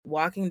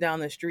walking down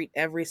the street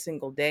every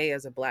single day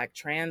as a Black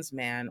trans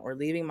man, or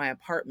leaving my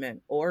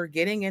apartment, or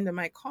getting into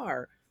my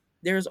car,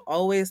 there's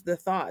always the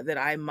thought that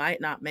I might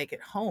not make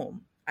it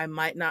home. I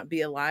might not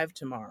be alive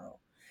tomorrow.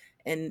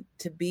 And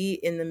to be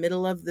in the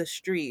middle of the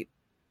street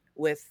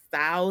with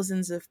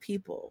thousands of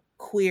people,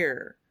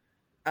 queer,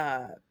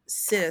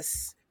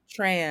 cis,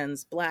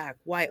 trans, Black,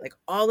 white, like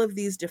all of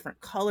these different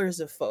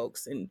colors of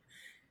folks, and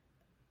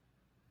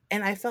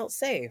I felt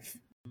safe.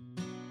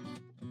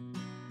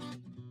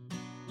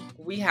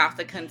 We have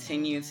to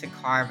continue to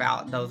carve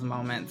out those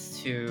moments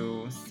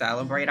to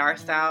celebrate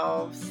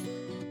ourselves.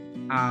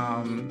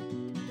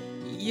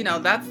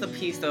 That's the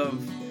piece of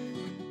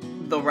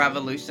the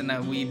revolution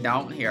that we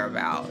don't hear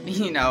about,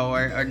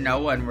 or no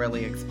one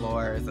really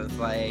explores. It's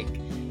like,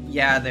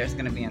 yeah, there's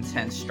going to be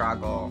intense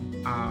struggle.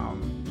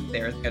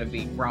 There's going to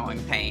be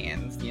growing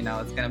pains.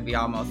 It's going to be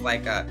almost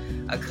like a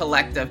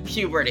collective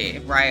puberty,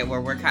 right? Where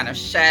we're kind of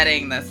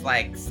shedding this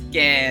like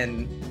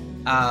skin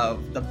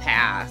of the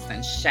past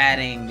and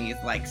shedding these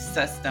like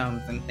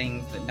systems and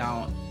things that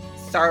don't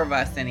serve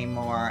us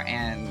anymore,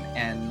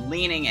 and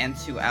leaning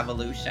into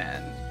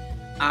evolution.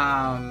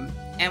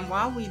 And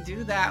while we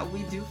do that,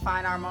 we do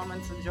find our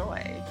moments of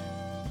joy.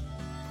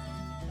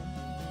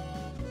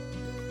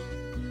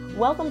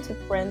 Welcome to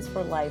Friends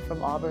for Life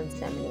from Auburn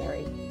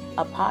Seminary,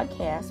 a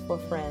podcast for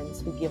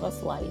friends who give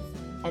us life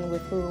and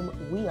with whom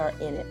we are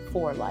in it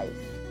for life.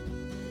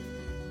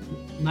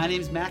 My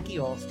name is Mackie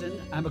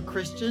Alston. I'm a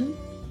Christian,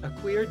 a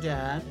queer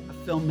dad, a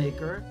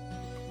filmmaker,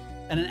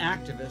 and an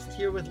activist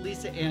here with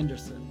Lisa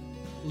Anderson.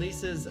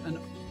 Lisa's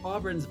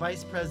Auburn's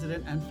vice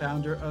president and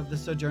founder of the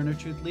Sojourner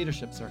Truth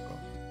Leadership Circle.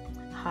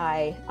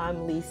 Hi,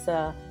 I'm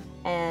Lisa,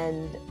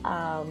 and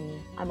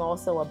I'm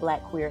also a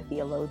Black queer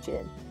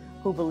theologian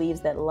who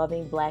believes that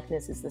loving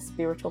Blackness is the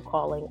spiritual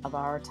calling of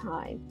our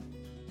time,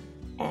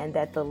 and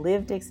that the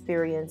lived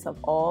experience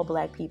of all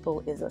Black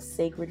people is a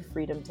sacred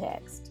freedom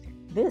text.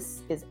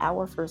 This is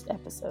our first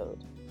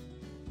episode.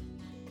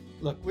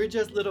 Look, we're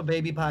just little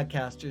baby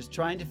podcasters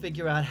trying to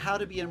figure out how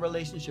to be in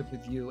relationship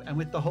with you and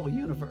with the whole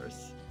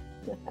universe.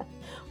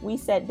 We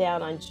sat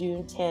down on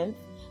June 10th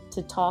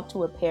to talk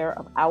to a pair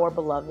of our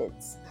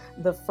beloveds.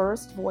 The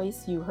first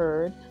voice you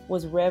heard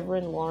was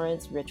Reverend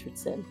Lawrence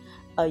Richardson,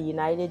 a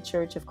United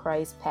Church of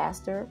Christ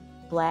pastor,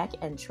 Black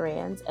and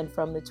trans, and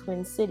from the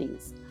Twin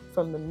Cities,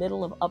 from the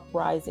middle of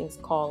uprisings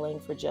calling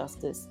for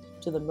justice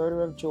to the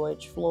murder of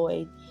George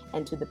Floyd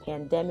and to the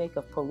pandemic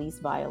of police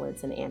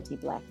violence and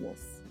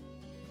anti-Blackness.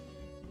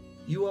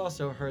 You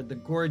also heard the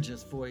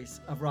gorgeous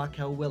voice of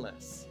Raquel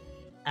Willis,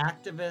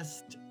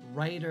 activist,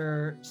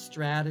 writer,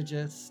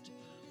 strategist,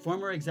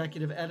 former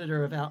executive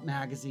editor of Out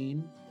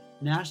Magazine,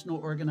 national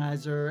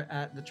organizer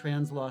at the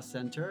Trans Law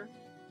Center,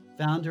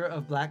 founder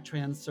of Black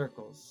Trans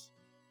Circles.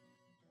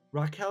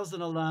 Raquel's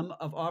an alum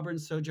of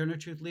Auburn's Sojourner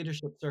Truth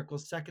Leadership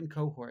Circle's second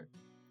cohort.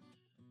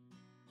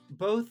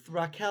 Both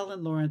Raquel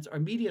and Lawrence are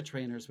media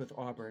trainers with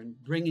Auburn,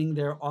 bringing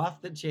their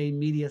off-the-chain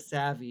media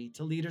savvy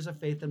to leaders of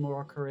faith and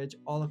moral courage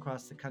all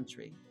across the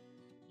country.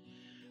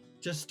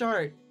 To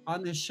start,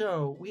 on this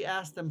show, we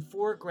asked them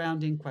 4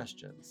 grounding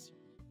questions.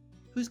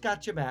 Who's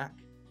got your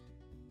back?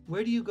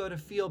 Where do you go to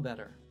feel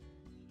better?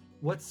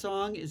 What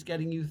song is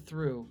getting you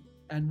through?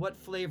 And what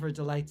flavor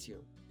delights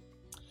you?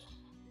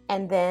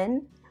 And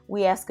then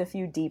we ask a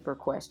few deeper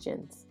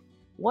questions.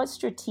 What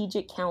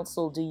strategic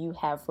counsel do you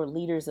have for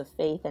leaders of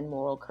faith and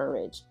moral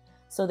courage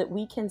so that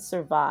we can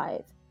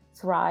survive,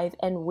 thrive,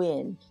 and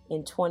win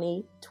in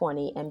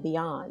 2020 and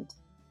beyond?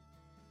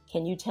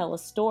 Can you tell a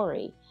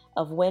story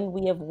of when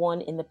we have won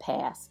in the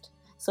past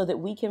so that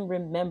we can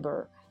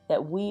remember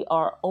that we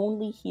are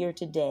only here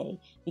today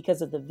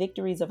because of the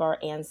victories of our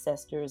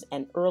ancestors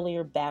and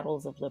earlier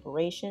battles of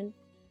liberation?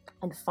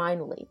 And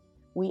finally,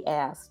 we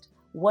asked,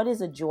 what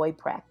is a joy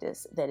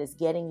practice that is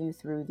getting you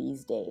through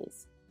these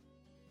days?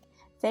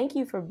 Thank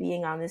you for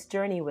being on this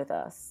journey with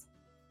us.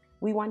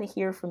 We want to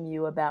hear from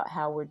you about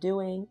how we're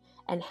doing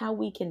and how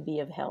we can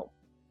be of help.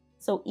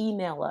 So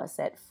email us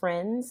at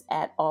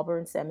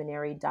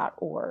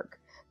friends@auburnseminary.org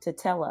to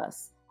tell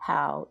us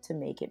how to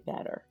make it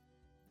better.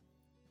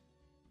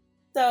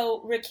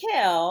 So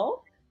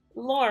Raquel,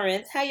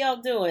 Lawrence, how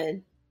y'all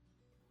doing?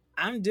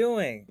 I'm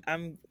doing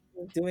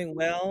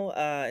well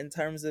in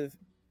terms of,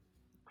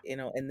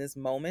 in this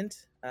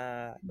moment,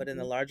 but in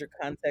the larger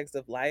context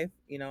of life,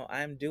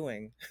 I'm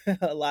doing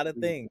a lot of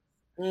things.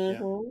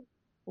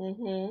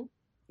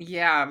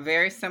 Yeah,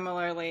 very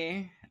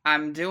similarly.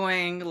 I'm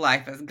doing,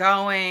 life is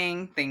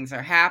going, things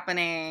are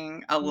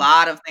happening, a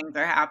lot of things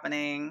are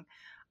happening.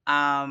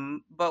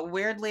 But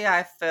weirdly,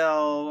 I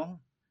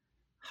feel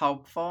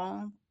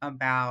hopeful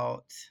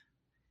about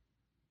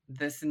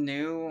this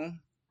new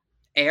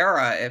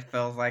era, it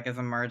feels like, is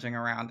emerging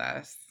around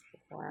us.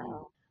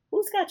 Wow.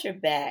 Who's got your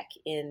back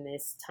in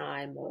this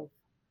time of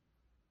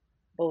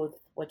both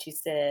what you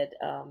said,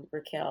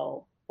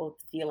 Raquel, both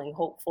feeling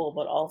hopeful,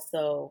 but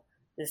also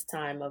this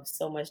time of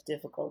so much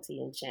difficulty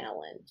and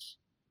challenge?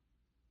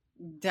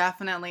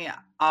 Definitely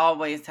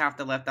always have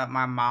to lift up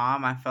my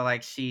mom. I feel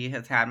like she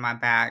has had my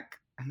back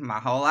my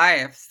whole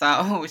life.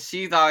 So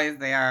she's always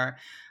there.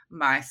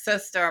 my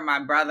sister, my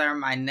brother,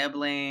 my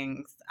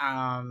nibblings,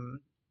 and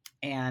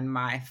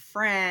my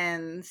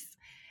friends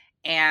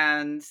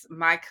and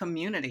my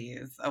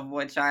communities, of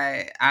which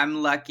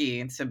I'm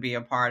lucky to be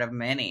a part of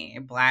many.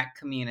 Black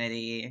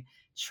community,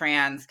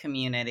 trans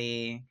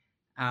community,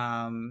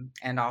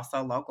 and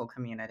also local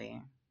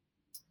community.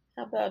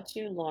 How about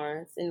you,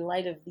 Lawrence? In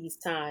light of these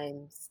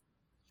times,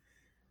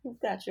 who's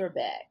got your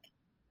back?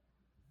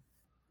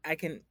 I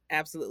can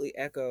absolutely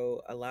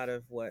echo a lot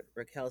of what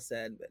Raquel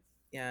said, but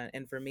yeah,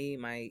 and for me,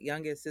 my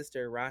youngest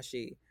sister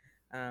Rashi,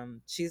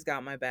 she's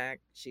got my back.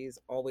 She's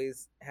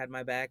always had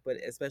my back, but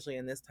especially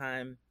in this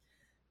time,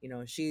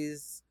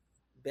 she's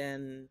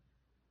been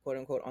quote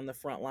unquote on the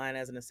front line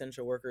as an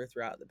essential worker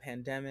throughout the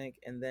pandemic,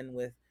 and then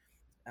with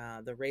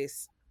the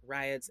race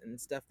riots and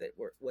stuff that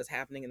was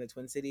happening in the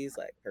Twin Cities,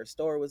 like her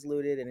store was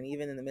looted, and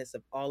even in the midst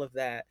of all of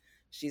that,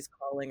 she's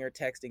calling or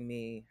texting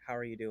me, "How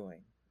are you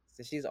doing?"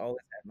 So she's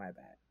always had my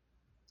back.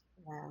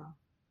 Wow.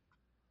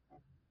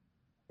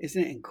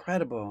 Isn't it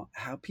incredible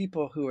how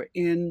people who are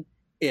in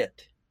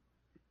it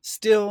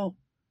still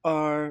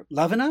are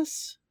loving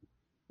us,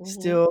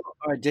 still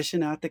are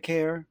dishing out the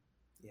care?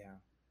 Yeah.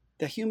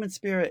 The human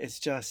spirit is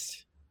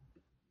just,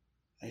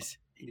 it's,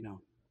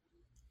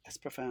 that's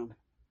profound.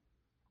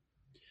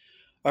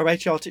 All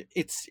right, y'all.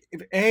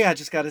 I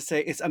just got to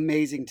say, it's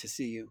amazing to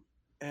see you.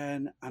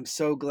 And I'm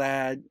so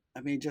glad.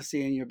 I mean, just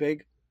seeing your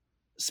big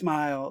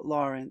smile,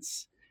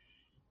 Lawrence,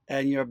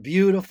 and your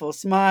beautiful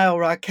smile,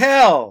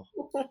 Raquel.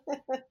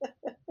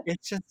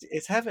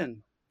 It's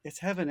heaven. It's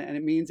heaven, and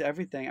it means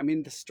everything. I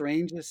mean, the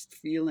strangest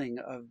feeling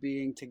of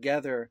being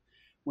together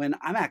when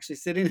I'm actually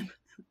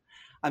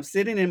I'm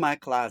sitting in my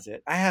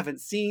closet. I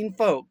haven't seen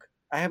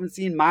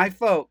my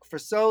folk for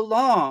so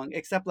long,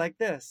 except like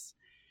this.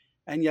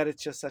 And yet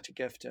it's just such a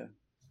gift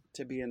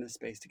to be in this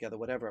space together,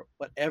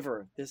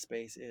 whatever this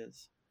space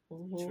is.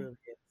 Truly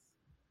is.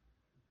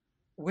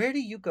 Where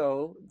do you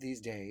go these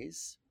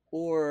days,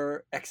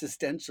 or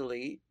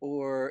existentially,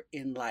 or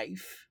in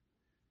life,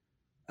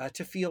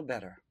 to feel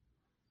better?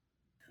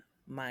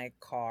 My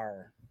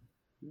car.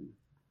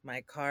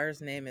 My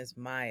car's name is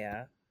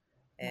Maya,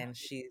 and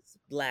she's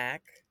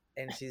black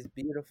and she's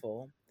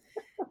beautiful.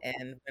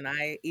 And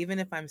even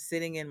if I'm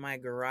sitting in my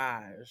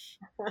garage,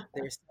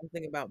 there's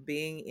something about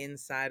being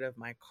inside of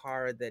my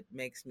car that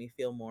makes me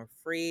feel more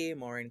free,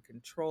 more in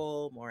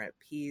control, more at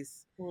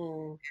peace.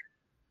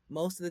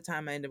 Most of the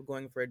time I end up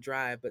going for a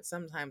drive, but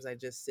sometimes I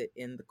just sit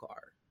in the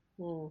car.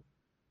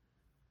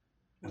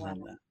 I love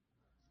that.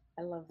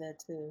 I love that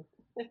too.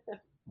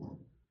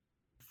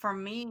 For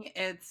me,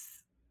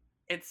 it's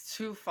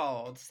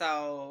twofold.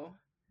 So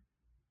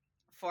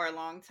for a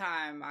long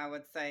time, I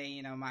would say,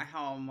 my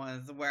home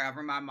was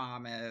wherever my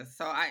mom is.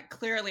 So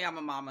I'm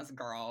a mama's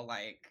girl.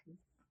 Like,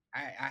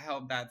 I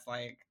hope that's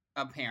like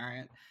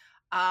apparent.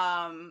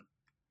 And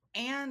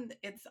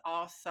it's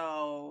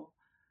also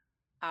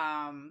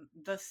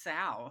the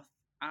South.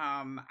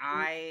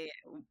 I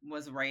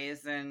was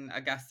raised in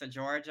Augusta,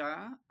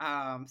 Georgia.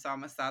 So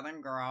I'm a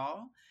Southern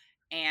girl.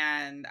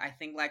 And I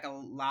think, like a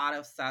lot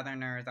of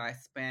Southerners, I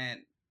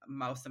spent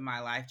most of my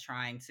life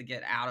trying to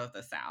get out of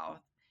the South.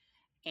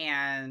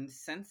 And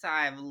since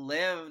I've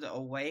lived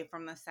away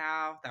from the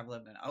South, I've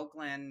lived in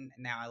Oakland,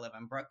 and now I live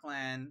in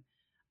Brooklyn.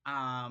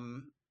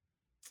 Um,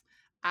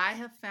 I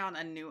have found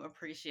a new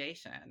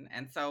appreciation.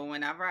 And so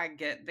whenever I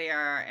get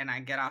there and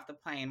I get off the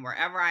plane,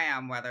 wherever I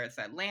am, whether it's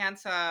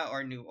Atlanta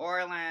or New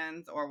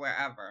Orleans or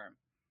wherever,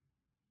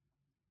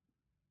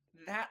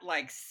 that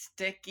like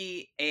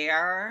sticky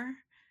air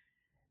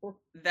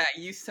that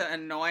used to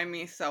annoy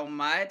me so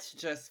much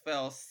just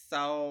feels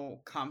so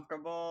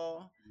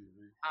comfortable.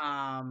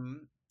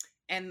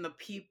 And the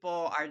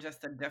people are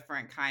just a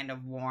different kind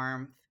of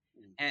warmth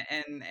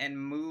and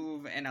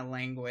move in a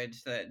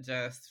language that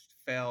just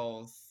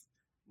feels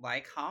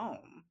like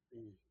home.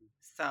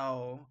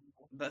 So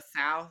the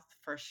South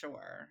for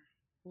sure.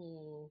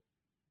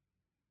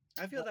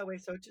 I feel that way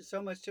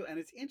so much too, and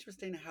it's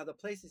interesting how the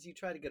places you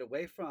try to get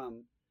away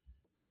from,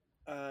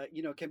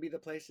 can be the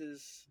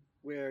places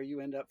where you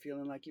end up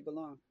feeling like you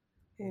belong.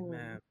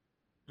 Amen.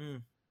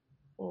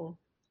 Wow,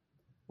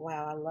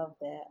 I love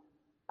that.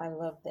 I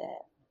love that.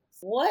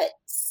 What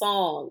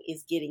song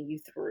is getting you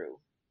through?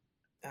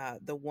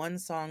 The one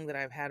song that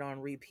I've had on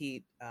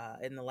repeat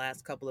in the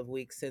last couple of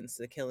weeks since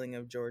the killing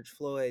of George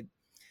Floyd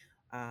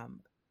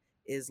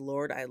is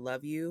Lord, I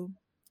Love You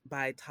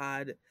by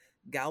Todd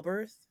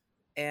Galberth.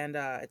 And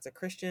it's a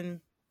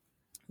Christian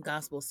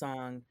gospel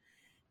song.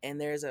 And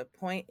there's a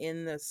point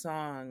in the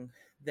song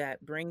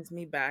that brings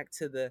me back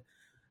to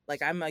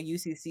I'm a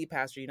UCC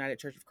pastor, United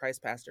Church of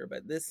Christ pastor,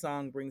 but this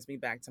song brings me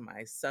back to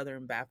my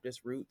Southern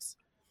Baptist roots.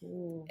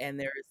 And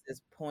there is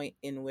this point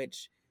in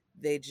which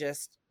they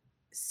just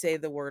say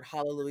the word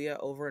hallelujah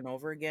over and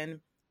over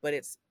again, but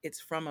it's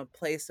from a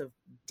place of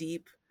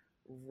deep,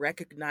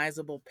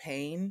 recognizable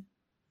pain.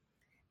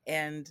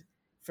 And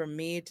for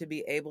me to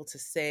be able to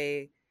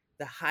say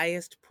the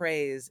highest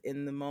praise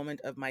in the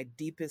moment of my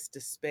deepest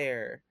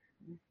despair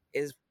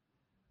is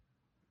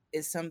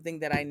is something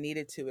that I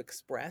needed to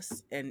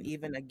express. And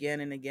even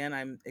again and again,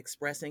 I'm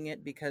expressing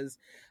it because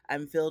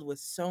I'm filled with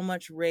so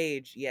much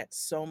rage, yet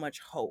so much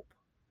hope.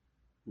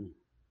 Mm.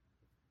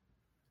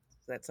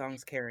 That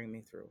song's carrying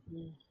me through.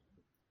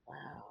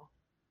 Wow.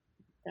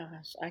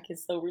 Gosh, I can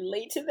so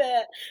relate to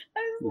that.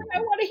 I was like, I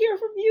Mhm. want to hear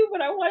from you,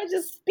 but I want to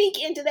just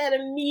speak into that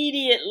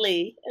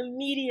immediately.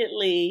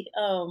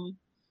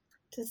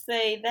 To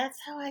say that's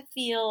how I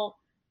feel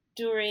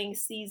during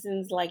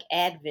seasons like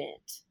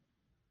Advent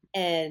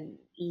and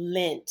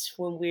Lent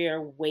when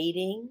we're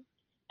waiting.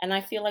 And I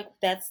feel like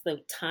that's the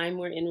time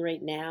we're in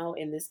right now,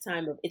 in this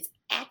time of it's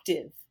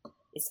active.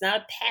 It's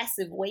not a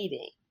passive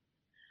waiting,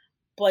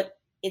 but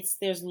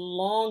there's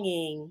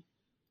longing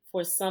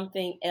for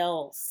something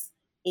else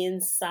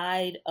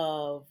inside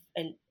of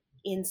an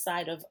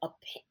inside of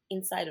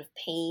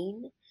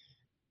pain.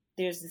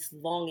 There's this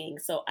longing,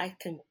 so I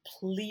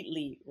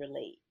completely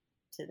relate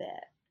to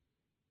that.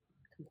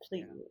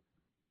 Completely.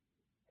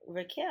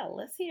 Raquel,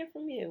 let's hear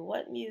from you.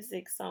 What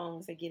music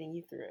songs are getting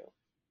you through?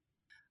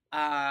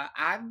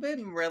 I've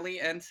been really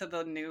into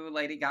the new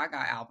Lady Gaga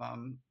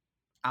album.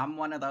 I'm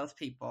one of those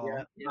people.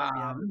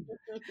 Yep.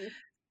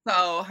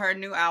 So her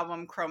new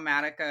album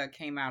Chromatica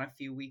came out a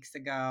few weeks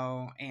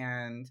ago,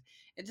 and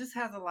it just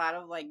has a lot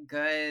of like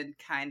good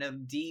kind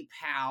of deep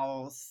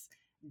house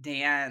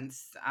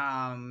dance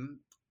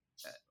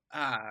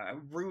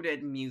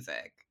rooted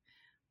music.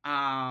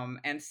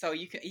 And so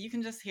you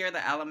can just hear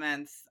the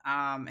elements,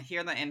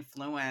 hear the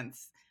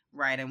influence,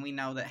 right? And we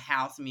know that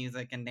house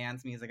music and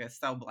dance music is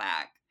so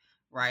Black,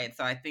 right?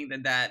 So I think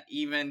that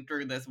even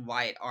through this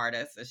white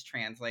artist is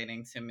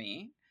translating to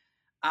me.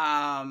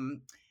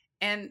 um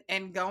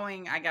and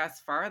going, I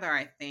guess, further,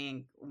 I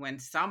think when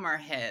summer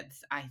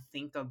hits, I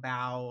think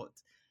about,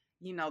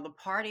 the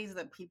parties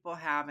that people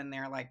have in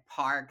their like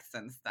parks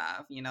and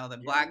stuff, that Yeah.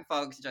 Black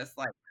folks just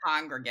like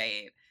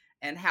congregate,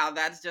 and how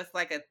that's just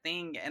like a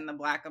thing in the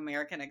Black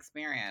American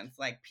experience,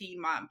 like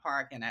Piedmont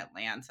Park in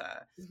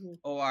Atlanta, Mm-hmm.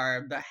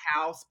 or the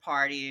house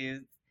parties,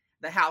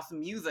 the house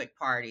music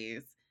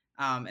parties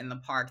in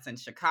the parks in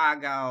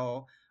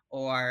Chicago,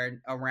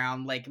 or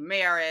around Lake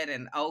Merritt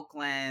and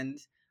Oakland.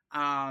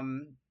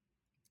 Um,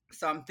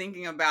 so I'm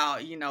thinking about,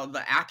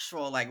 the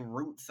actual like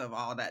roots of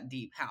all that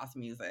deep house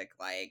music,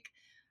 like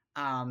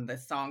the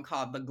song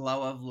called The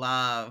Glow of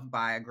Love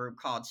by a group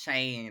called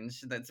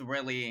Change. That's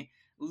really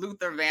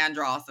Luther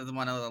Vandross is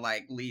one of the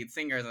like lead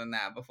singers in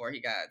that before he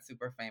got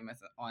super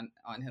famous on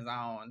his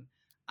own.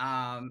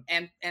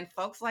 And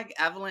folks like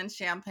Evelyn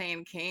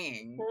Champagne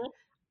King.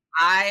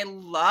 I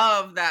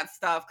love that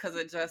stuff because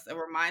it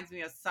reminds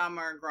me of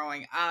summer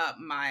growing up.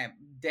 My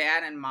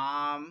dad and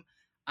mom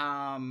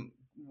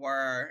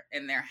were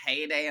in their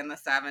heyday in the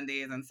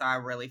 70s, and so I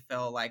really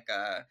feel like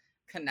a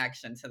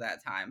connection to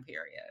that time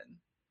period.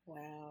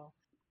 Wow.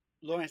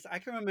 Lawrence, I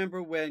can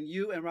remember when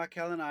you and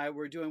Raquel and I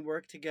were doing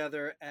work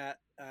together at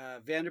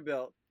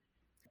Vanderbilt,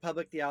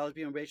 Public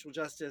Theology and Racial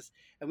Justice,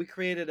 and we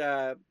created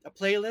a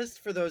playlist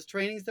for those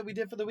trainings that we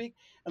did for the week.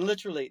 And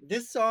literally,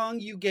 this song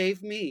you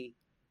gave me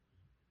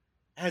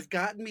has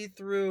gotten me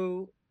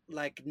through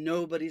like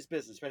nobody's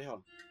business. Right, hold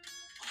on.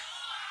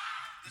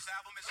 This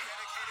album is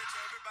dedicated to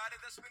everybody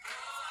that's been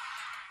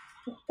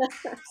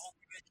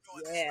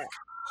Yeah.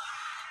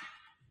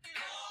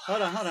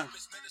 Hold on.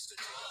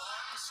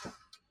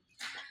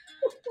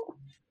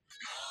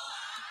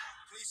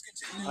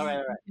 All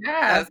right.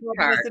 Yes, That's called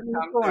Kurt, Blessed in the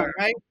come Storm, through.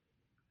 right?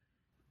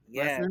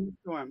 Blessed Yeah. in the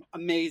Storm.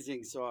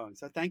 Amazing song.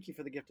 So thank you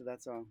for the gift of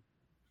that song.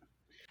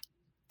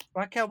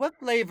 Raquel, what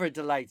flavor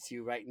delights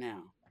you right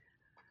now?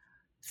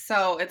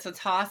 So it's a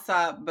toss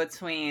up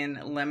between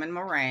lemon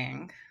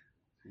meringue,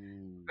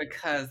 Mm.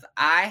 because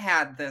I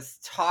had this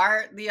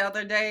tart the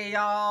other day,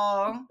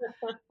 y'all,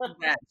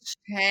 that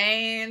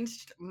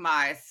changed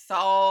my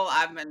soul.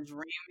 I've been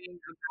dreaming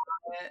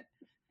about it.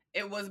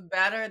 It was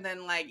better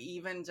than like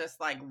even just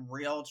like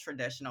real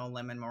traditional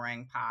lemon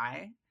meringue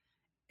pie.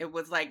 It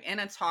was like in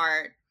a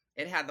tart.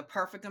 It had the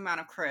perfect amount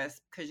of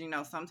crisp because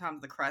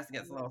sometimes the crust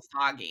gets a little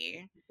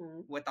soggy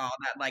Mm-hmm. with all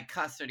that like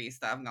custardy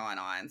stuff going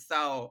on.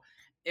 So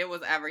it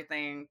was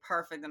everything,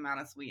 perfect amount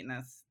of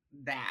sweetness,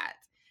 that.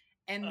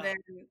 And then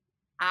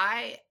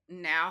I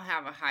now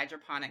have a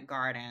hydroponic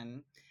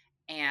garden,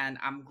 and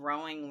I'm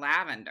growing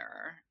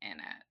lavender in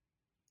it.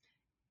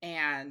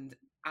 And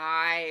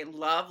I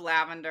love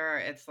lavender.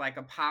 It's like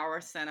a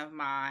power scent of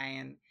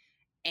mine.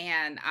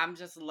 And I'm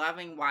just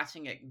loving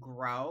watching it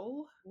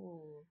grow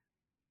Mm.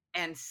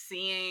 and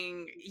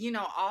seeing,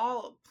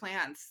 all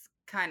plants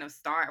kind of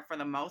start for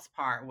the most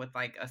part with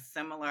like a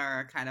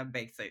similar kind of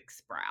basic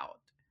sprout,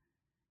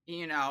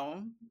 you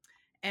know?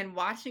 And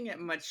watching it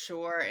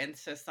mature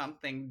into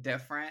something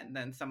different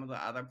than some of the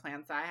other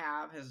plants I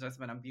have has just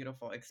been a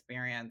beautiful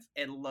experience.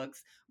 It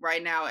looks,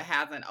 right now it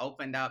hasn't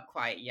opened up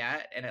quite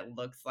yet, and it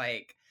looks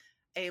like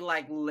a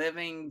like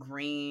living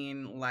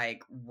green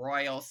like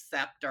royal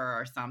scepter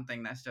or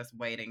something that's just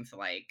waiting to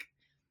like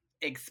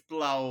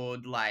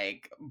explode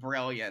like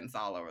brilliance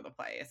all over the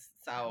place.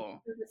 So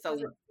Does it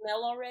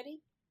smell already?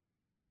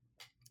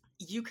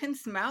 you can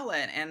smell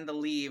it in the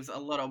leaves a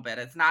little bit.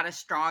 It's not as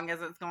strong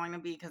as it's going to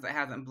be because it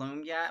hasn't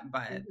bloomed yet,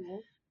 but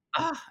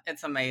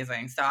it's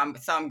amazing. So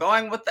I'm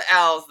going with the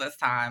L's this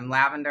time: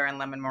 lavender and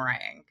lemon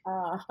meringue.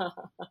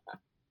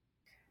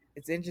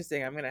 It's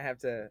interesting. I'm gonna have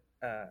to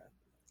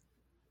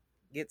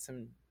get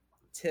some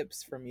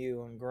tips from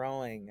you on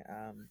growing.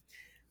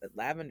 But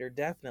lavender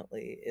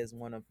definitely is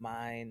one of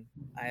mine.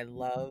 I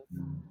love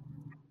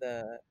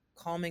the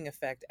calming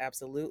effect,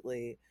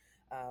 absolutely,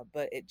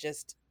 but it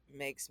just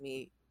makes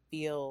me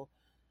feel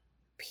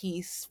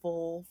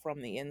peaceful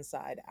from the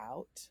inside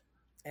out.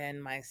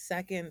 And my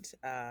second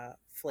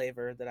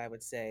flavor that I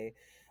would say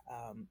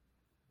um,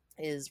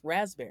 is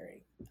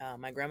raspberry.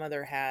 My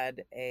grandmother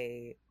had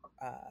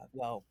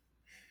well,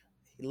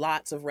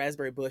 lots of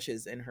raspberry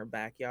bushes in her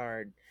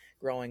backyard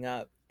growing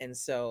up. And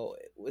so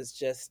it was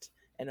just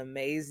an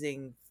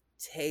amazing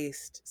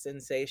taste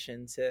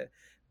sensation to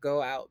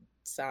go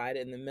outside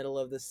in the middle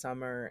of the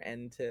summer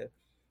and to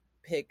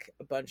pick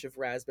a bunch of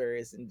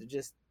raspberries and to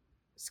just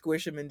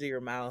squish them into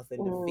your mouth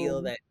and to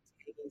feel that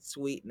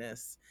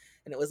sweetness.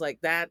 And it was like,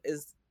 that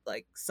is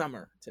like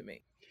summer to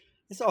me.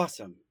 It's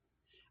awesome.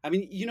 I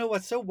mean, you know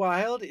what's so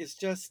wild is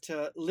just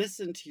to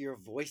listen to your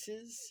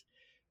voices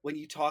when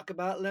you talk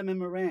about lemon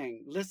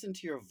meringue. Listen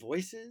to your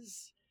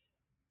voices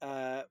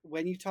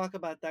when you talk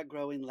about that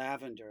growing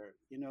lavender.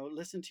 You know,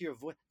 listen to your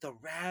voice. The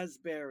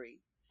raspberry,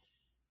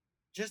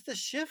 just the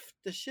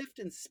shift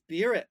in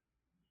spirit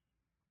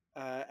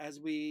as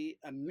we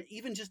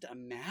even just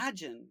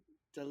imagine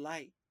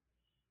delight.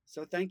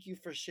 So thank you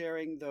for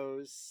sharing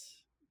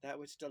that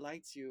which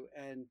delights you.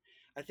 And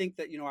I think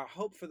that, you know, our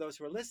hope for those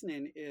who are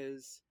listening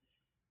is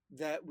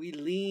that we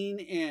lean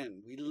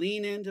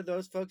into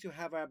those folks who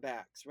have our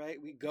backs,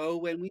 right? We go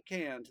when we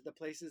can to the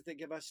places that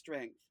give us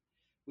strength.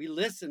 We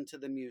listen to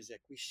the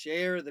music, we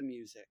share the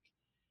music,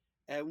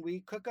 and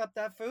we cook up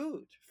that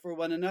food for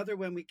one another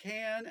when we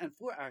can and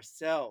for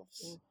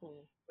ourselves.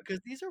 Because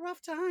these are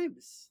rough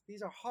times.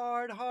 These are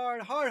hard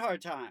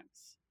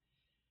times.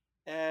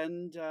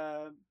 And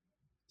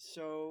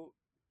so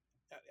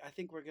I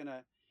think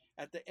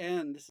at the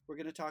end, we're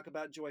going to talk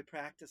about joy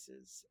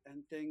practices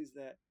and things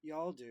that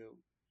y'all do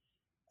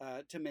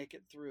to make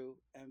it through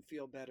and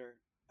feel better.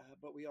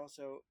 But we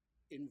also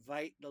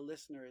invite the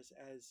listeners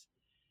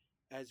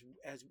as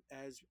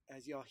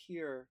y'all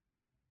hear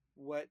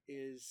what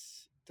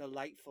is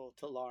delightful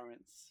to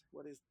Lawrence,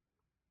 what is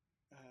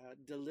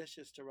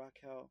delicious to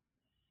Raquel,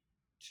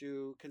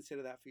 to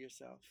consider that for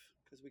yourself,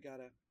 because we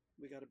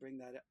gotta bring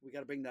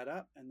that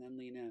up and then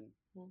lean in.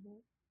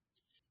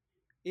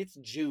 It's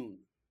June.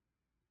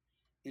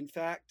 In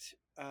fact,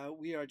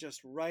 we are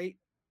just right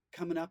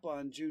coming up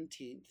on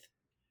Juneteenth,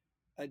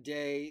 a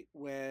day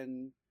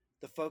when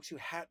the folks who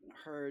hadn't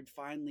heard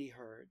finally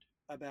heard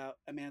about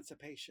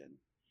emancipation,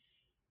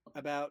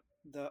 about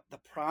the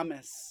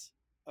promise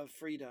of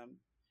freedom.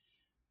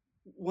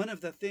 One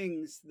of the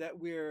things that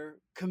we're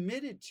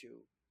committed to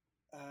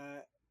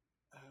uh,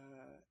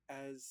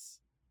 as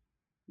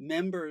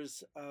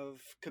members of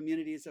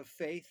communities of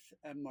faith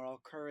and moral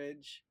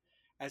courage,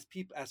 as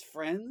people, as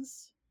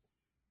friends,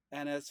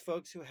 and as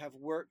folks who have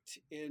worked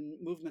in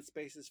movement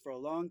spaces for a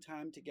long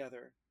time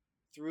together,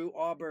 through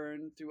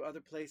Auburn, through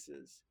other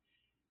places,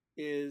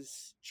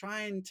 is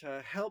trying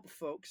to help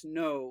folks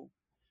know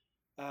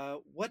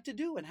what to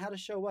do and how to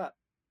show up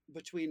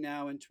between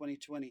now and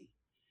 2020.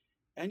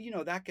 And, you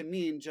know, that can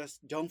mean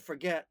just don't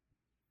forget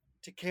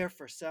to care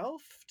for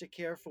self, to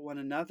care for one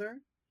another,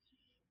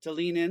 to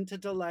lean into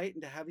delight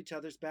and to have each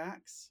other's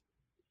backs.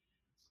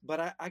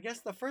 But I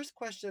guess the first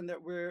question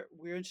that we're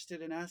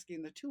interested in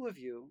asking the two of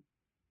you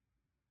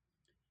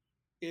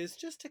is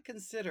just to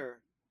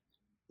consider,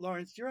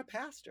 Lawrence, you're a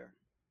pastor,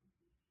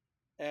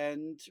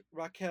 and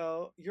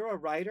Raquel, you're a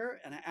writer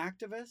and an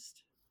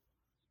activist.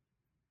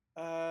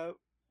 Uh,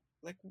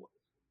 like,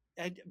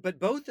 but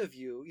both of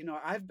you, you know,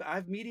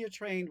 I've media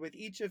trained with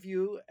each of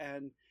you,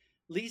 and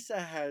Lisa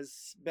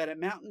has been at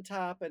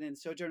Mountaintop and in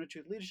Sojourner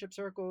Truth Leadership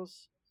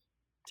Circles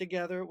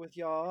together with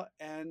y'all,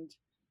 and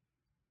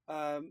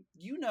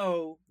you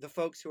know the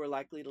folks who are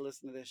likely to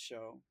listen to this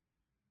show.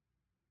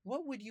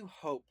 What would you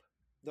hope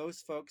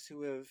those folks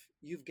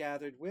you've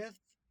gathered with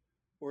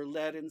or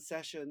led in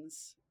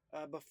sessions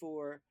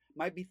before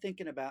might be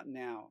thinking about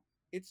now?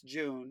 It's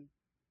June.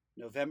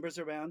 November's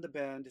around the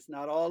bend. It's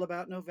not all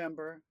about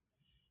November.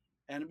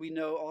 And we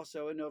know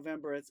also in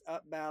November it's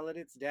up ballot,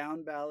 it's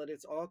down ballot,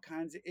 it's all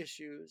kinds of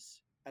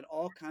issues and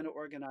all kind of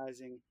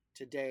organizing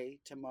today,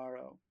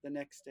 tomorrow, the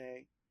next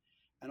day,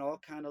 and all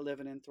kind of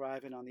living and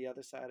thriving on the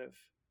other side of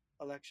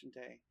election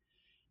day.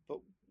 But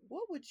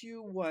what would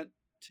you want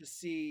to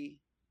see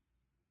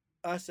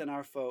us and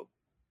our folk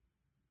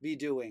be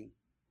doing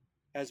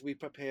as we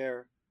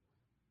prepare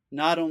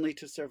not only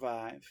to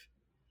survive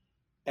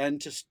and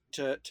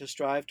to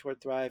strive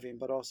toward thriving,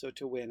 but also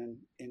to win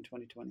in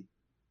 2020?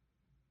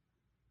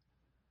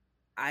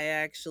 I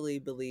actually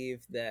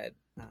believe that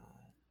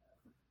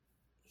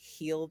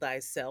heal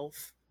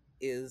thyself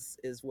is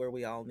where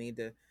we all need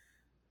to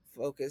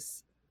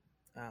focus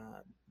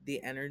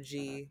the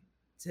energy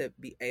to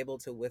be able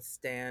to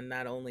withstand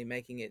not only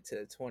making it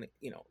to 20,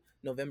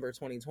 November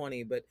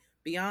 2020, but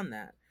beyond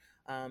that.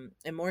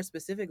 And more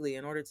specifically,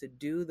 in order to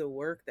do the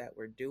work that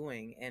we're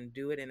doing and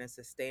do it in a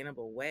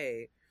sustainable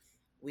way,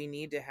 we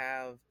need to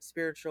have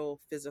spiritual,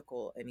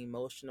 physical, and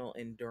emotional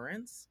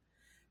endurance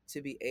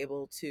to be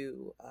able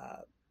to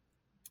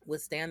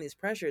withstand these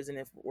pressures. And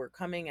if we're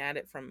coming at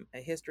it from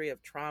a history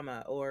of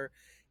trauma, or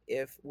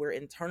if we're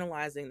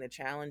internalizing the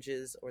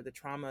challenges or the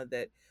trauma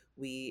that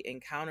we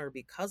encounter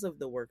because of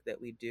the work that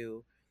we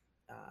do,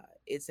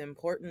 it's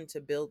important to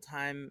build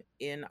time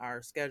in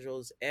our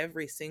schedules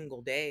every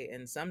single day,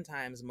 and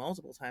sometimes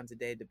multiple times a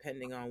day,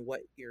 depending on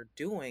what you're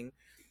doing,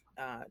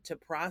 to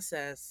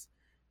process,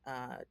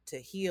 to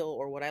heal,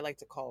 or what I like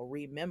to call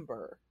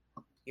remember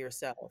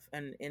yourself.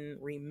 And in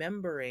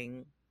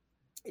remembering,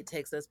 it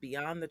takes us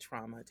beyond the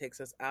trauma, it takes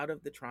us out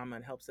of the trauma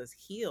and helps us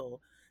heal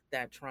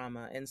that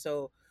trauma. And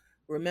so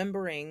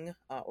remembering,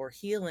 or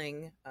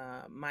healing,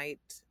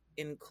 might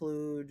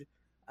include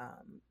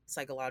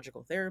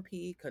psychological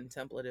therapy,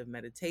 contemplative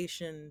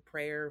meditation,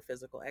 prayer,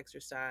 physical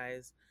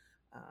exercise,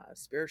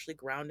 spiritually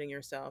grounding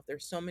yourself.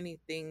 There's so many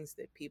things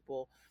that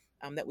people,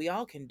 that we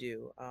all can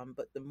do,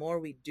 but the more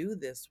we do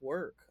this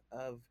work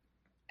of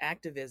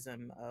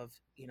activism, of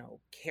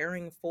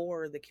caring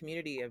for the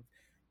community, of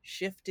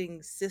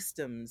shifting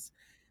systems,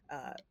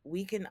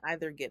 we can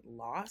either get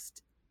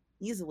lost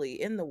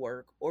easily in the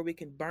work, or we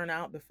can burn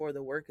out before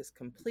the work is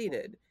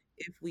completed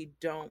if we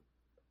don't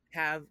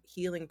have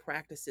healing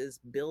practices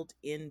built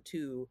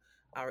into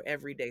our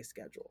everyday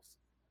schedules.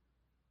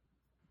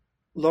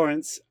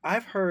 Lawrence,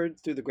 I've heard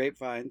through the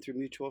grapevine, through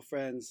mutual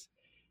friends,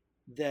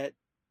 that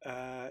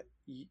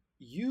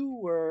you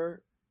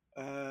were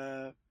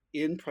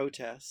in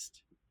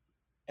protest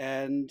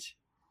and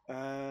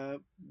uh,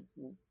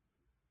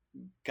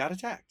 got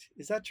attacked.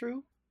 Is that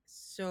true?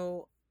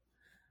 So,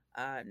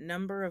 a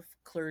number of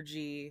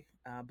clergy,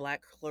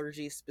 Black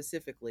clergy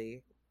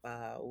specifically,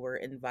 were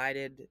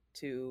invited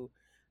to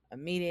a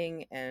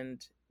meeting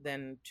and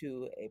then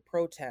to a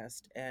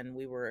protest, and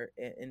we were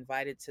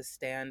invited to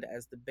stand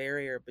as the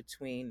barrier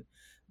between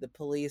the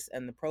police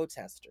and the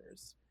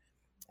protesters.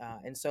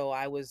 And so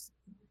I was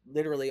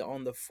literally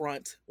on the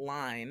front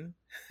line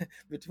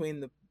between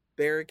the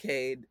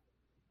barricade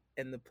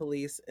and the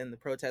police and the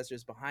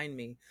protesters behind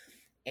me.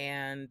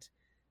 And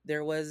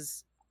there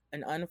was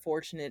an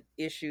unfortunate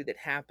issue that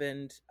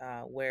happened,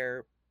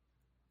 where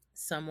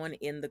someone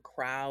in the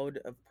crowd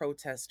of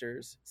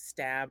protesters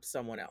stabbed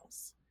someone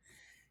else.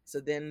 So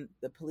then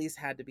the police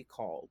had to be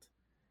called,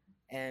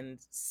 and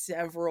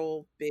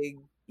several big,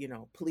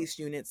 police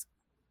units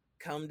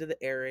come to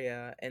the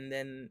area. And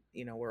then,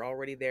 we're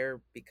already there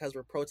because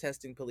we're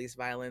protesting police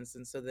violence.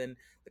 And so then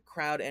the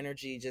crowd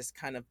energy just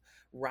kind of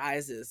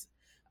rises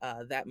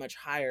that much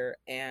higher.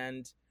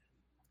 And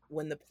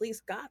when the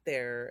police got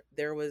there,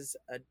 there was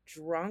a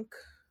drunk,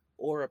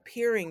 or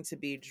appearing to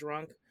be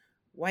drunk,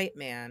 white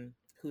man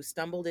who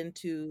stumbled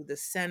into the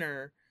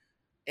center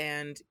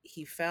and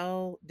he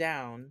fell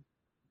down.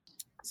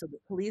 So the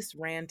police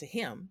ran to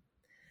him,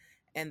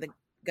 and the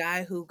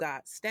guy who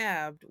got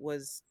stabbed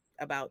was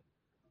about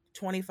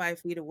 25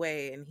 feet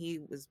away, and he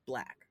was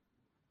black,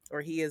 or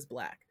he is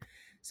black.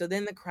 So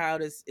then the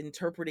crowd is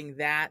interpreting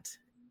that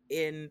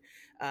in,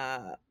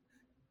 uh,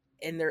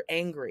 and they're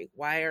angry.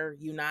 Why are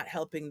you not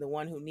helping the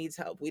one who needs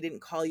help? We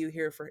didn't call you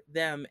here for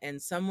them.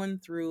 And someone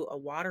threw a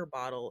water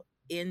bottle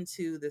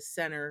into the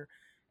center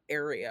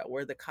area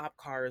where the cop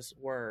cars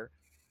were.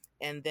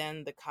 And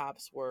then the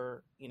cops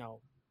were,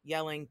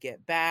 yelling,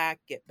 get back,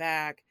 get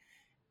back.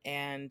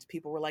 And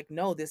people were like,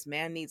 no, this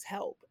man needs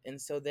help.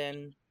 And so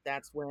then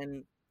that's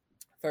when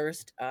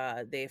first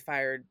they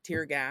fired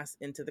tear gas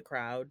into the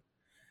crowd.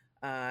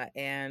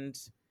 And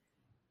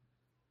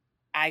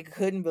I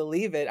couldn't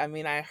believe it. I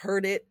mean, I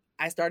heard it,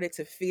 I started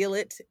to feel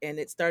it, and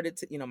it started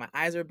to, my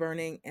eyes are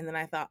burning. And then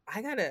I thought,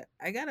 I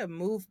gotta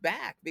move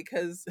back,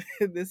 because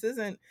this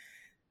isn't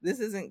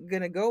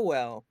gonna go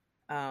well.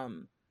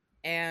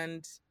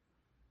 And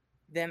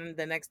then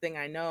the next thing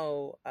I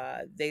know,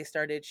 they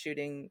started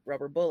shooting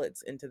rubber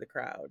bullets into the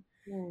crowd.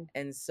 Mm.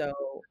 And so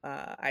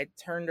I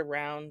turned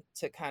around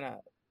to kind of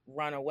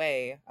run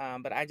away,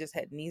 but I just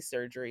had knee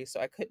surgery, so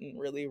I couldn't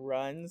really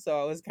run. So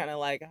I was kind of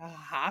like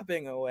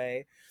hopping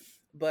away.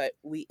 But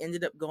we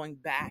ended up going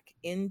back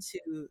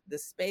into the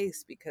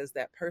space because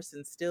that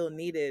person still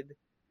needed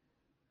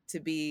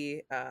to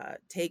be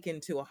taken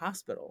to a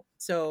hospital.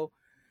 So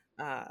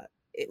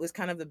it was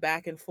kind of the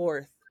back and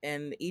forth.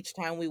 And each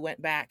time we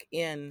went back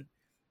in,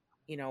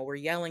 we're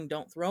yelling,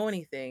 don't throw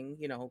anything,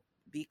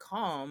 be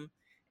calm.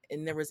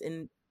 And there was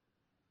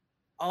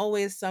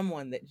always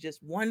someone that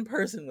just one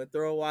person would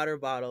throw a water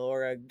bottle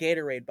or a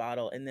Gatorade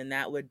bottle, and then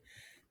that would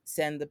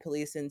send the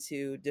police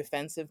into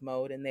defensive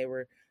mode, and they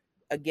were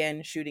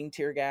again shooting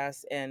tear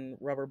gas and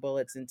rubber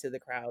bullets into the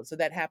crowd. So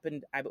that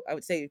happened, I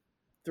would say,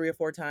 3 or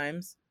 4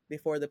 times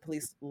before the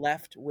police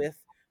left with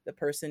the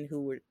person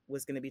who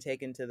was going to be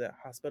taken to the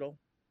hospital.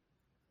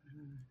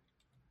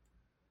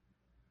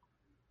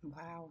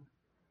 Wow.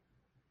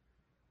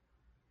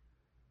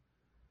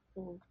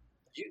 Mm.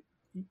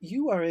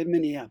 you are in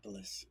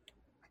Minneapolis.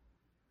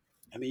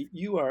 I mean,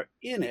 you are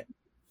in it.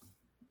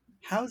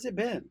 How's it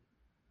been?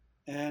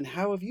 And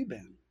how have you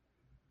been?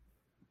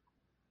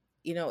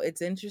 You know,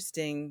 it's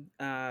interesting.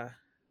 I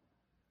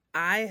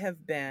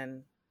have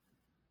been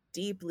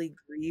deeply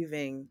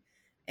grieving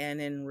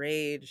and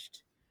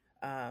enraged,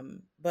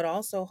 but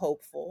also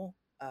hopeful.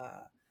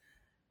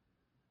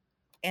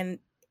 And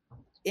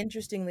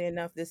interestingly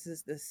enough, this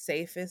is the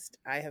safest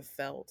I have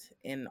felt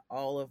in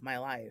all of my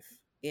life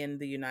in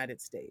the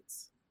United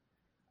States.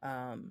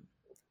 Um,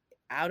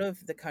 Out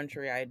of the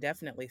country, I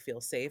definitely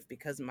feel safe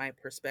because my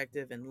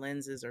perspective and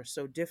lenses are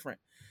so different.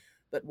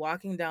 But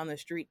walking down the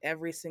street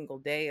every single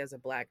day as a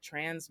Black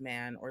trans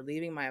man, or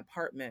leaving my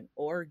apartment,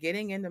 or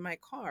getting into my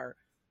car,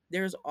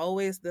 there's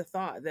always the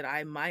thought that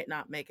I might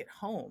not make it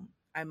home.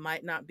 I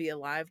might not be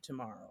alive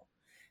tomorrow.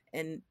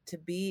 And to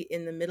be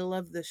in the middle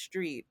of the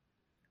street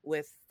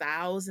with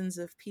thousands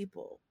of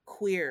people,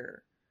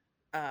 queer,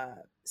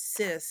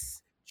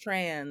 cis,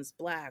 trans,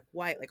 Black,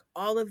 white, like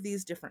all of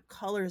these different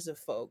colors of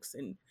folks,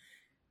 and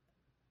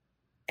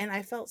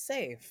I felt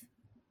safe.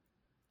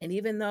 And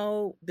even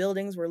though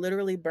buildings were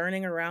literally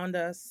burning around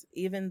us,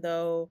 even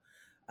though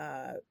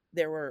uh,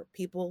 there were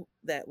people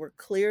that were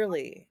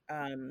clearly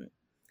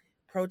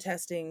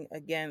protesting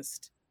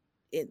against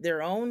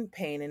their own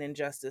pain and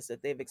injustice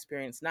that they've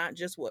experienced, not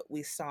just what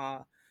we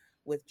saw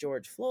with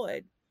George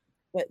Floyd,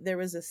 but there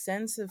was a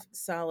sense of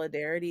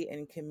solidarity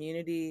and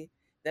community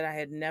that I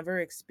had never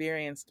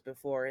experienced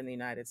before in the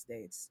United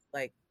States.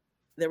 Like,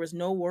 there was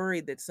no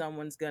worry that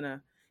someone's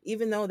gonna,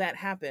 even though that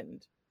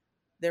happened,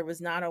 there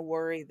was not a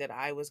worry that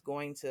I was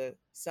going to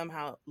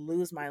somehow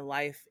lose my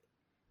life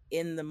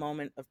in the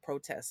moment of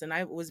protest. And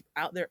I was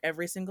out there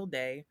every single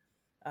day,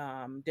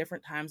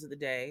 different times of the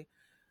day.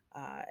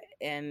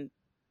 And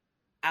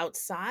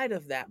outside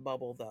of that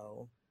bubble,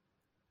 though,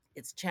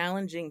 it's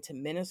challenging to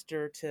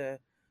minister to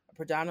a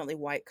predominantly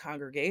white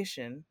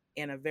congregation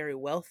in a very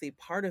wealthy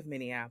part of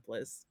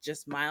Minneapolis,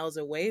 just miles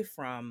away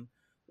from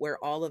where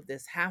all of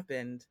this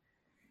happened.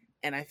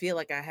 And I feel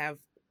like I have,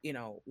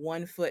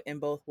 one foot in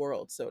both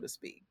worlds, so to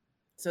speak.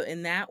 So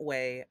in that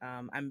way,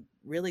 I'm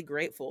really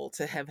grateful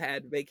to have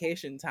had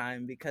vacation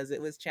time because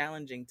it was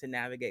challenging to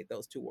navigate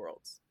those two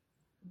worlds.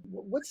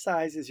 What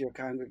size is your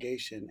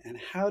congregation, and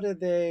how do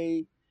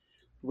they,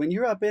 when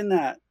you're up in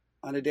that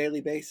on a daily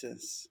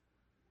basis,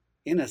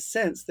 in a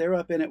sense, they're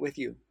up in it with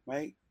you,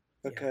 right?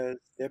 Yeah, Because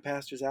their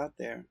pastor's out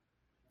there.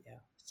 yeah.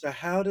 So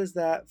how does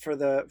that for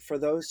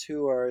those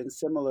who are in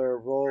similar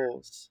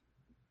roles,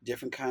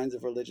 different kinds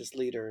of religious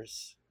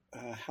leaders,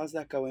 how's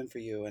that going for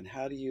you, and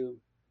how do you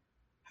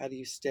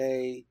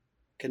stay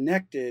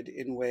connected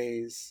in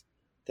ways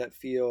that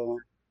feel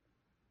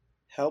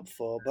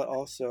helpful, but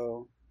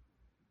also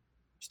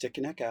stick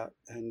your neck out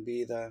and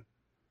be the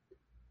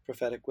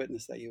prophetic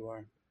witness that you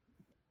are?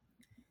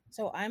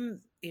 So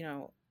I'm,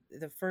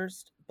 the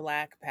first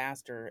Black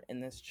pastor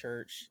in this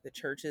church. The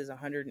church is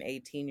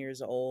 118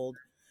 years old.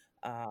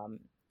 Um,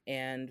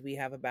 and we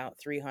have about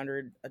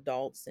 300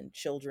 adults and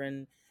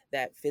children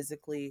that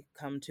physically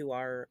come to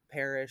our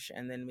parish.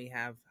 And then we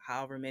have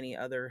however many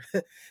other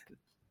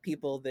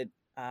people that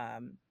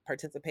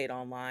participate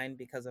online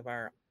because of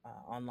our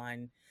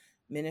online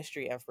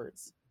ministry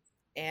efforts.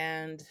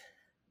 And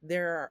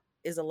there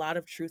is a lot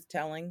of truth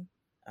telling.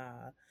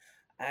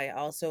 I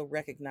also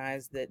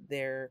recognize that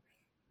there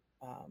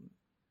um,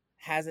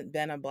 hasn't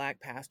been a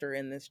Black pastor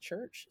in this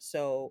church.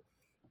 So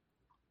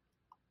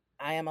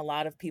I am a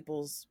lot of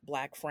people's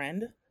Black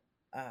friend.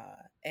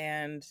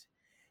 And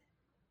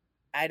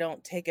I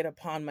don't take it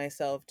upon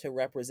myself to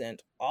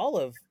represent all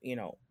of,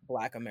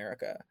 Black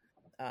America.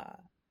 Uh,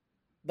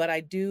 but I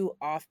do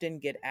often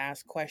get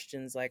asked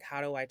questions like,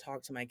 how do I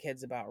talk to my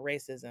kids about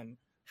racism?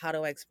 How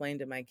do I explain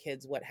to my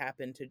kids what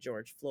happened to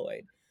George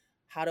Floyd?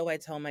 How do I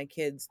tell my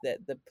kids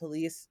that the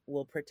police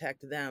will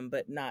protect them,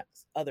 but not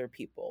other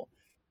people?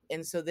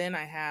 And so then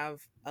I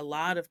have a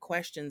lot of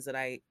questions that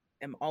I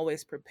am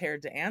always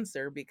prepared to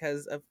answer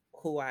because of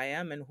who I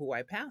am and who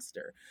I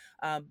pastor.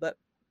 But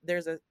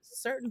there's a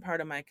certain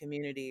part of my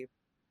community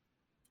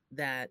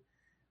that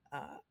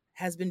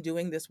has been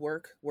doing this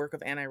work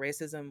of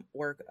anti-racism,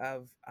 work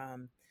of,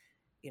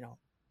 you know,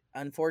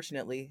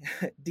 unfortunately,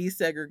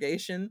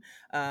 desegregation.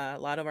 A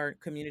lot of our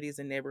communities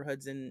and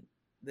neighborhoods in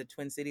the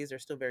Twin Cities are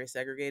still very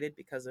segregated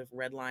because of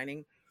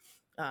redlining.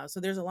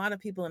 So there's a lot of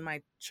people in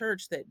my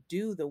church that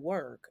do the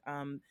work.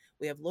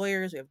 We have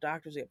lawyers, we have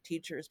doctors, we have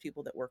teachers,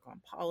 people that work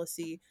on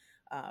policy,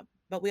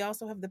 but we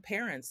also have the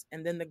parents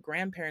and then the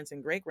grandparents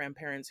and great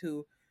grandparents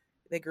who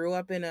they grew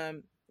up in a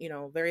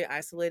very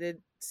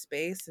isolated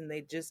space and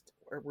they just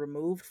are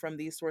removed from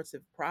these sorts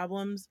of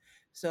problems.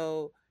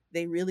 So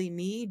they really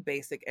need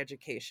basic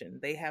education.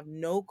 They have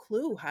no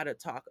clue how to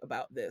talk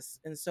about this.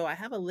 And so I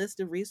have a list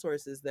of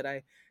resources that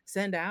I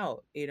send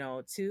out,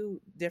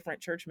 to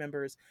different church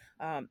members.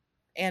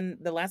 And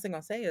the last thing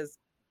I'll say is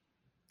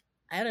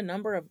I had a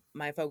number of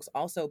my folks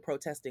also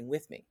protesting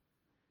with me.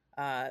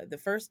 The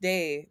first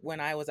day when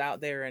I was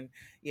out there and,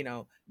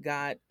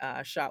 got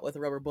shot with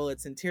rubber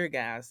bullets and tear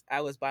gas,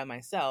 I was by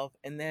myself.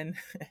 And then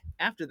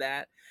after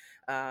that,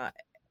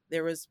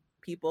 There was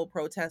people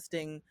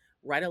protesting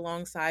right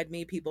alongside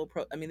me.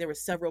 I mean, there were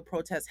several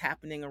protests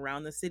happening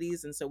around the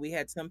cities, and so we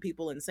had some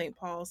people in St.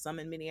 Paul, some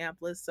in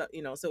Minneapolis. So,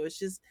 so it's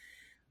just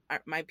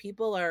my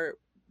people are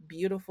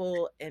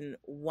beautiful and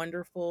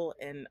wonderful,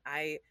 and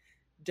I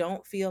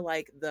don't feel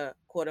like the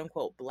quote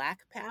unquote black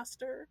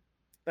pastor,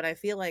 but I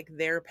feel like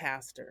their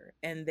pastor.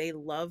 And they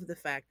love the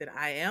fact that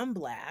I am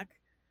black,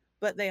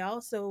 but they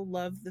also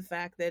love the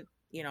fact that,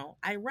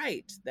 I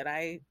write, that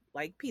I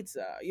like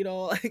pizza,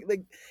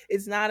 like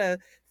it's not a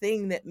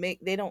thing that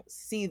they don't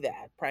see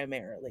that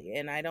primarily.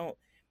 And I don't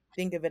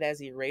think of it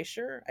as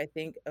erasure. I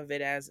think of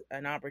it as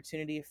an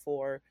opportunity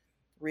for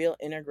real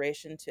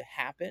integration to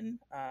happen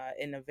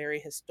in a very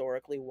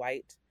historically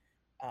white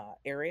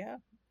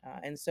area.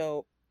 And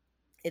so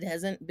it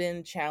hasn't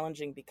been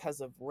challenging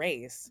because of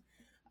race.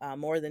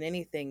 More than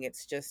anything,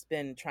 it's just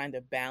been trying to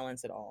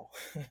balance it all.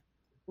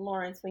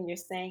 Lawrence, when you're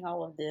saying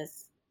all of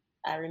this,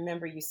 I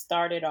remember you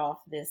started off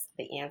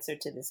the answer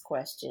to this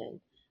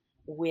question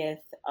with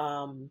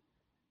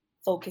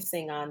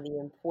focusing on the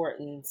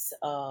importance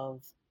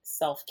of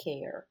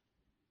self-care.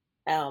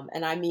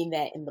 And I mean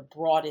that in the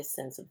broadest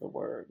sense of the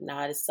word,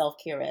 not as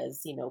self-care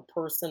as,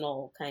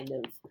 personal kind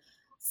of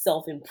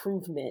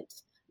self-improvement,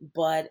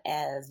 but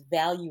as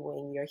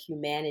valuing your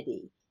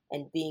humanity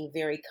and being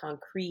very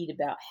concrete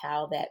about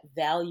how that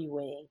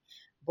valuing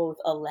both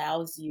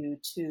allows you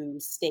to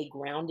stay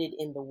grounded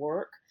in the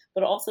work,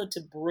 but also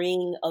to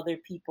bring other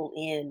people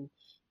in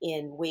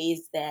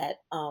ways that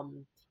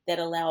that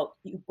allow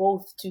you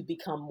both to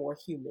become more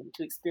human,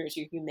 to experience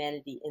your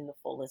humanity in the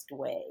fullest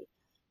way.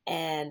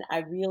 And I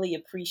really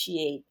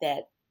appreciate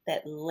that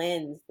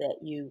lens that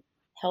you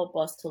help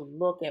us to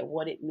look at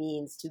what it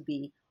means to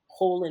be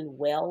whole and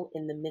well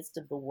in the midst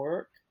of the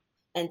work,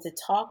 and to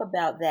talk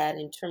about that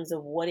in terms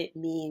of what it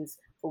means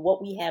for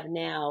what we have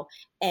now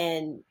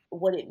and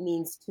what it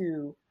means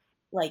to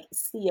like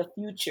see a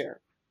future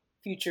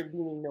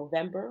meaning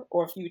November,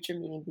 or future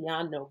meaning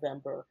beyond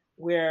November,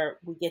 where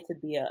we get to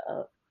be a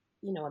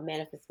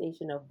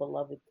manifestation of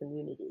beloved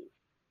community.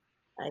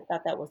 I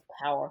thought that was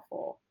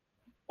powerful.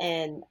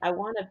 And I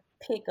want to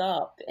pick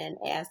up and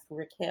ask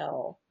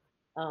Raquel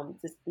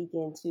to speak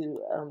into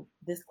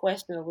this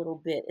question a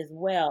little bit as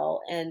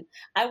well. And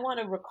I want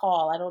to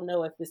recall, I don't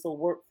know if this will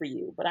work for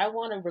you, but I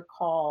want to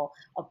recall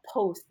a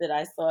post that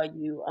I saw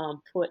you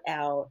put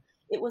out.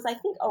 It was, I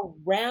think,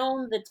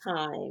 around the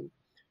time,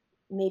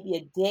 maybe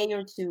a day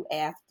or two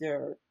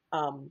after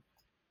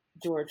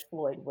George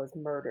Floyd was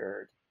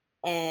murdered.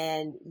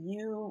 And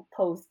you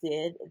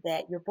posted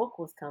that your book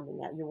was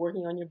coming out. You're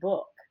working on your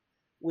book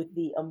with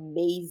the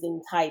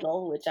amazing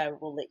title, which I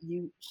will let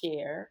you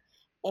share.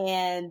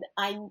 And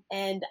I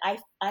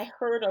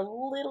heard a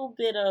little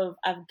bit of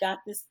I've got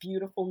this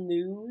beautiful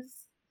news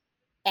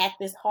at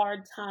this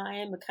hard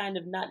time, kind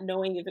of not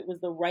knowing if it was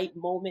the right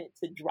moment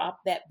to drop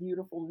that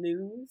beautiful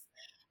news.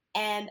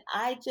 And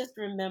I just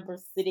remember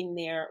sitting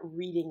there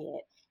reading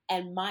it,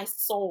 and my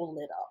soul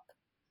lit up.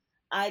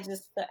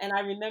 And I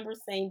remember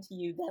saying to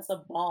you, that's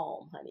a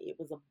balm, honey. It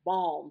was a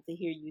balm to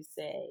hear you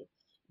say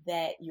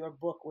that your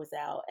book was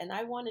out. And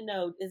I want to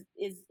know, is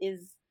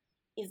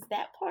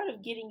that part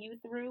of getting you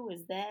through?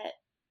 Is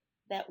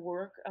that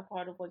work a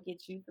part of what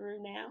gets you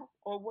through now?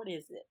 Or what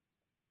is it?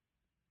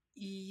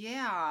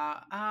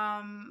 Yeah.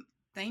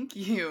 Thank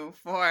you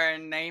for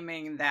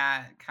naming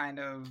that kind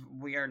of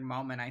weird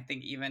moment. I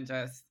think even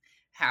just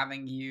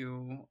having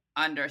you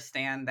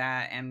understand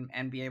that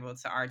and be able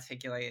to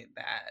articulate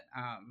that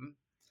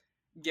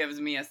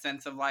gives me a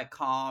sense of like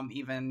calm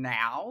even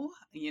now,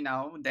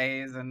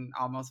 days and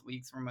almost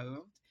weeks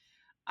removed.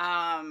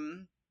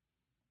 Um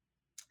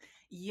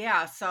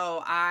yeah,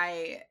 so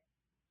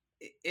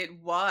it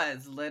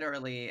was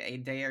literally a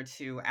day or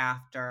two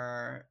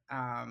after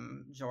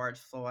George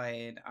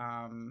Floyd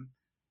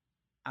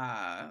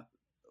uh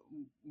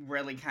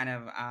really kind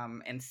of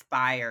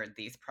inspired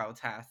these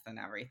protests and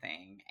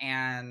everything.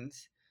 And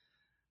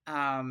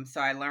so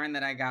I learned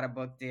that I got a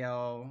book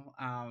deal.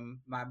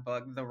 My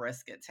book, The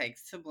Risk It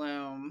Takes to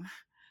Bloom,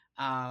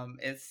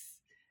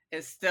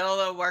 is still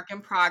a work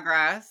in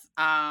progress.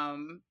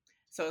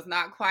 So it's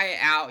not quite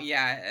out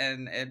yet,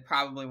 and it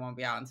probably won't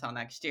be out until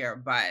next year.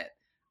 But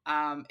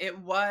it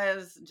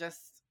was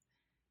just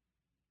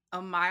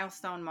a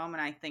milestone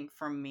moment, I think,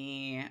 for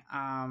me,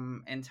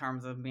 in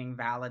terms of being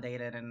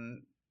validated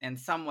and in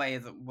some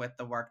ways with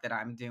the work that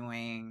I'm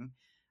doing.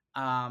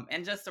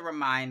 And just a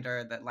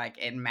reminder that like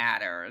it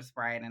matters,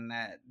 right? And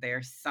that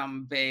there's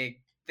some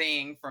big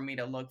thing for me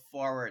to look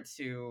forward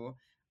to,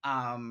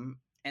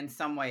 in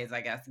some ways,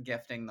 I guess,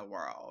 gifting the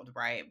world,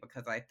 right?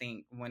 Because I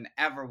think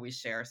whenever we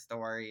share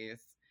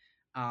stories,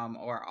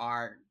 or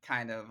our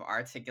kind of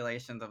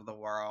articulations of the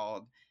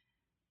world,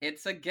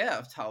 it's a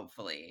gift,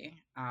 hopefully,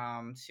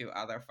 to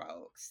other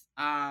folks.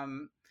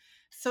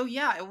 So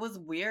yeah, it was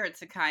weird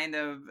to kind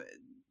of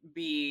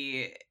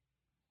be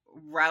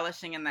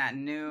relishing in that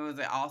news.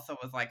 It also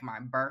was like my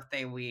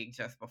birthday week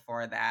just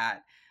before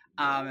that.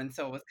 And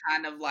so it was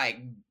kind of like,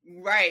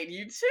 right,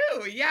 you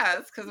too.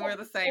 Yes, because we're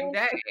the same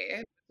day.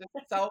 It's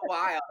just so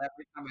wild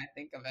every time I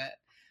think of it.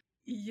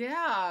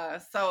 Yeah.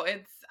 So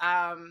it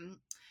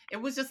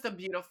was just a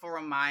beautiful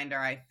reminder,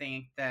 I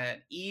think,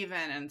 that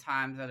even in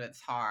times that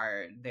it's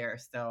hard, there are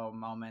still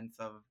moments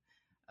of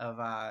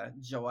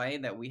joy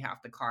that we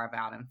have to carve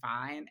out and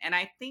find. And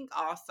I think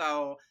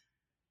also,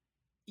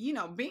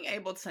 being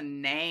able to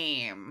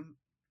name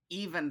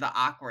even the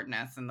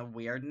awkwardness and the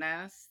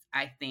weirdness,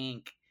 I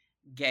think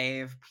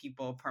gave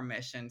people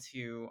permission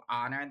to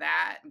honor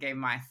that, gave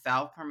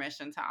myself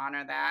permission to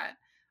honor that.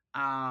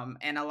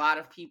 And a lot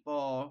of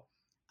people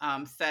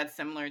said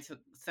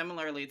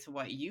similarly to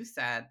what you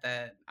said,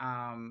 that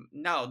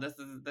no, this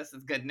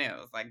is good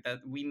news. Like, that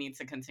we need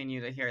to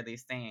continue to hear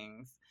these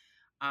things.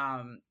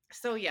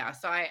 So yeah,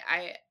 so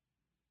I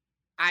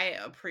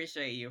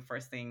appreciate you for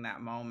seeing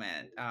that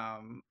moment,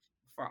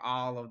 for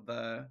all of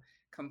the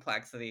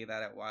complexity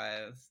that it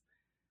was.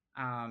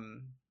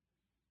 Um,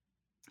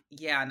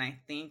 yeah, and I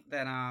think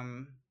that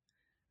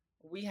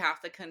we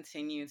have to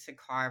continue to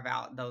carve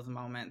out those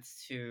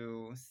moments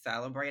to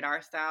celebrate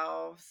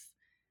ourselves.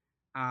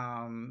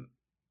 Um,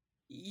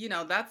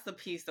 that's the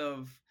piece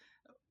of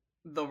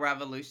the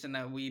revolution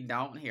that we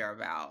don't hear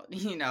about,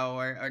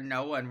 or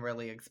no one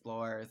really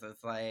explores.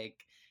 It's like,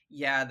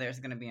 yeah, there's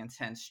going to be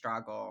intense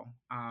struggle.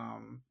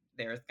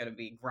 There's going to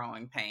be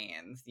growing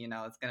pains.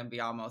 It's going to be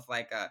almost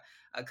like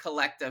a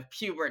collective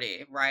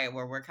puberty, right?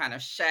 Where we're kind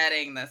of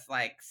shedding this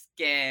like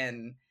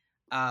skin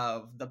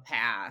of the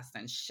past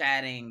and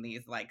shedding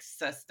these like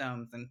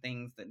systems and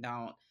things that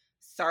don't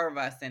serve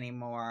us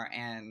anymore,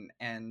 and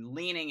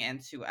leaning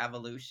into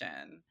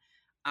evolution.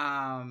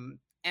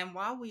 And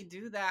while we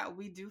do that,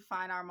 we do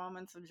find our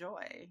moments of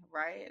joy,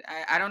 right?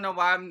 I don't know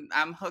why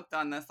I'm hooked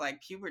on this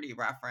like puberty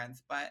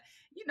reference, but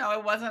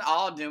it wasn't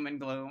all doom and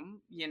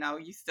gloom.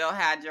 You still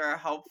had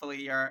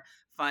hopefully your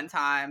fun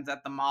times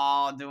at the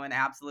mall doing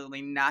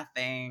absolutely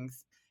nothing,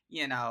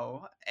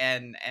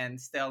 and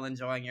still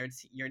enjoying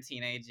your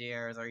teenage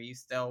years, or you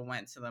still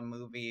went to the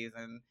movies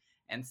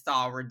and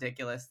saw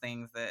ridiculous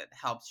things that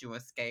helped you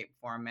escape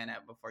for a minute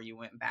before you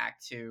went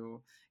back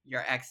to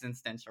your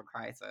existential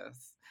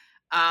crisis.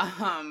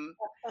 Um,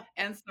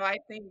 and so I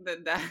think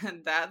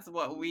that's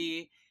what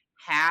we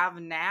have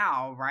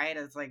now, right?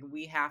 It's like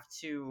we have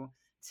to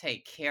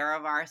take care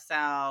of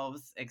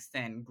ourselves,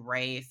 extend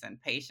grace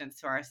and patience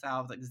to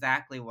ourselves,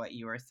 exactly what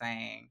you were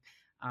saying,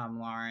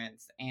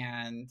 Lawrence.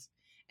 And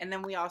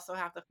then we also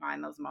have to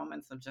find those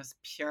moments of just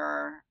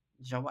pure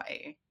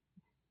joy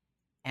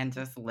and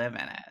just live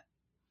in it.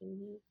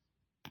 Mm-hmm.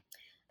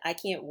 I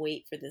can't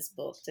wait for this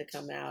book to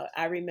come out.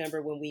 I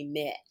remember when we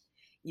met,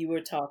 you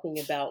were talking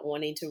about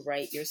wanting to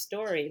write your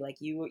story.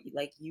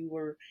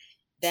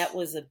 That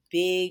was a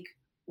big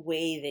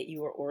way that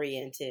you were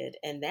oriented.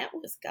 And that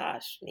was,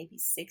 gosh, maybe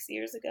 6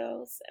 years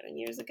ago, 7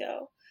 years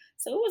ago.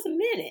 So it was a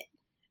minute.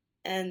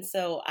 And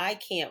so I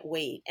can't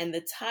wait. And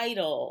the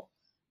title,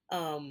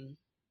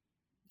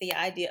 the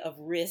idea of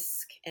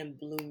risk and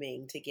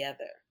blooming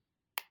together.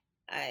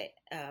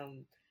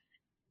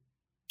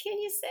 Can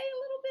you say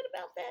a little bit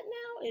about that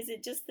now? Is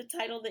it just the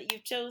title that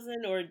you've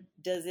chosen, or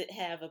does it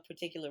have a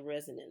particular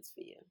resonance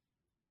for you?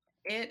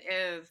 It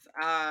is,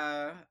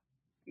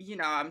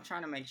 I'm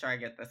trying to make sure I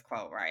get this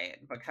quote right,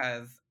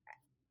 because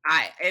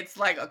it's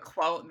like a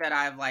quote that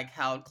I've like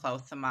held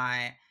close to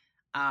my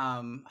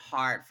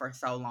heart for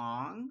so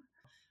long.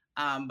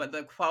 But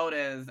the quote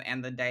is,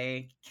 and the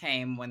day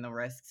came when the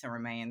risk to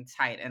remain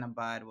tight in a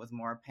bud was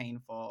more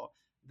painful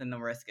than the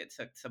risk it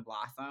took to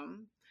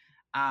blossom.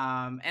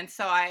 And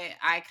so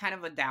I kind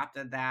of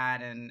adapted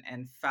that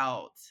and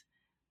felt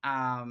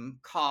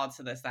called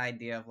to this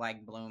idea of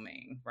like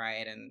blooming,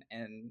 right?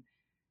 And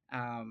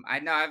I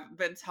know I've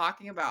been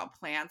talking about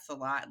plants a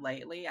lot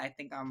lately. I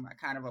think I'm a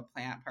kind of a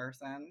plant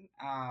person.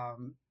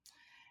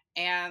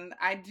 And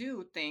I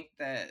do think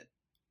that,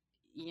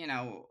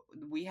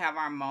 we have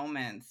our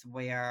moments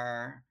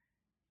where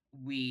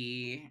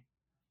we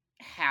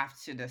have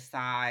to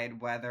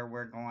decide whether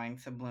we're going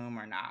to bloom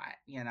or not,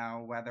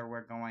 whether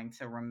we're going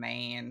to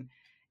remain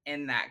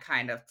in that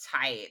kind of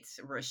tight,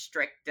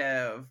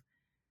 restrictive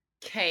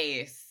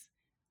case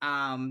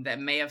that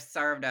may have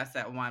served us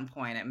at one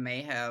point. It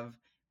may have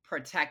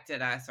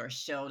protected us or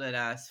shielded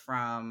us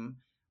from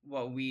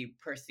what we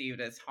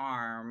perceived as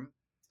harm.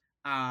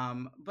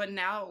 But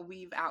now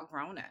we've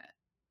outgrown it.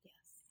 Yes.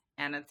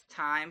 And it's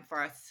time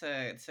for us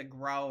to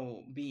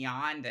grow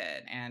beyond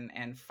it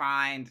and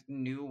find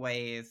new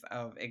ways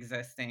of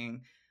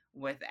existing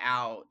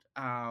without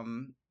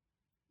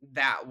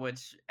that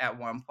which at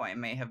one point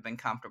may have been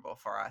comfortable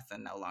for us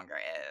and no longer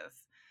is.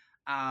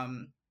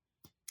 Um,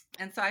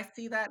 and so I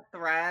see that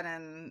thread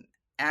in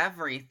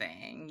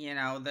everything.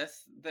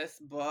 This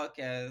book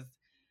is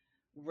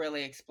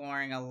really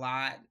exploring a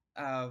lot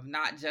of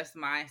not just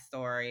my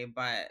story,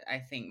 but I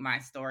think my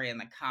story in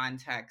the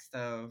context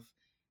of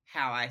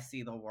how I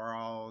see the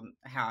world,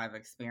 how I've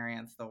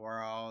experienced the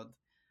world.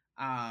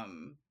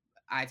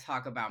 I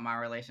talk about my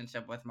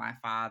relationship with my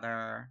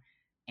father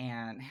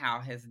and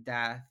how his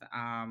death,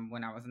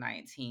 when I was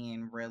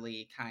 19,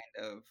 really kind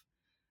of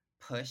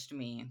pushed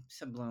me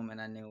to bloom in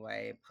a new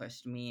way,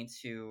 pushed me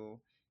to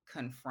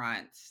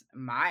confront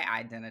my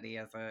identity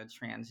as a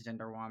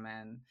transgender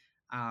woman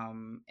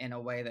in a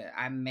way that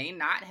I may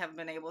not have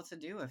been able to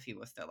do if he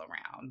was still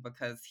around,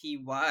 because he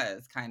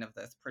was kind of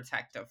this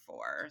protective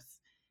force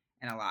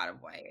in a lot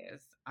of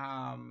ways.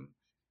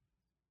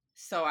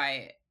 So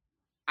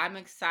I'm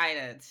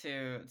excited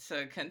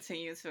to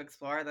continue to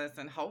explore this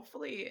and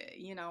hopefully,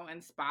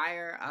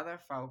 inspire other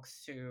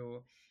folks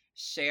to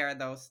share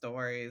those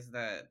stories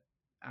that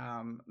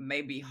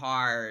may be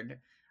hard,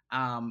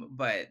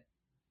 but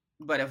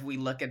if we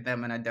look at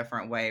them in a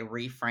different way,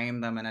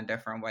 reframe them in a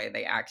different way,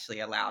 they actually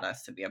allowed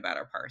us to be a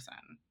better person.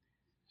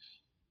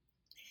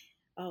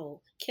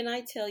 Oh, can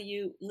I tell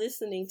you,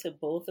 listening to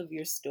both of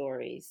your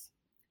stories,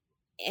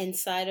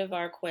 inside of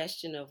our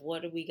question of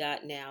what do we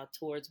got now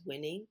towards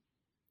winning,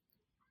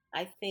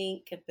 I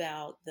think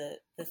about the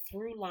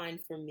through line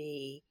for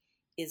me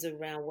is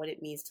around what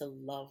it means to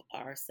love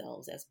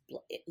ourselves as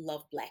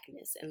love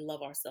blackness and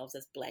love ourselves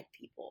as black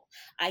people.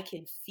 I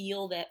can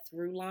feel that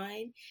through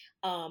line.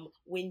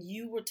 When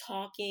you were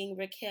talking,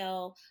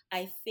 Raquel,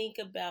 I think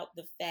about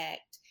the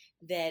fact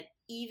that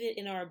even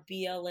in our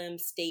BLM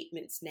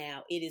statements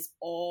now, it is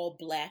all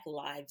Black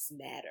Lives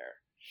Matter.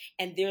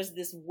 And there's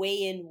this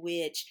way in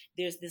which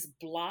there's this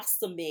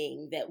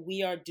blossoming that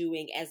we are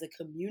doing as a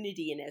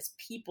community and as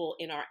people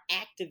in our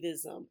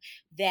activism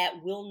that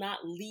will not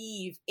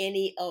leave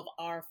any of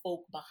our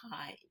folk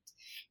behind.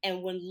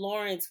 And when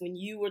Lawrence, when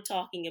you were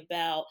talking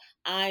about,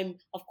 I'm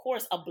of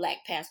course a Black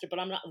pastor, but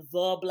I'm not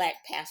the Black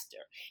pastor.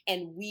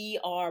 And we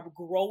are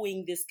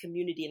growing this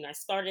community. And I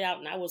started out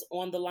and I was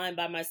on the line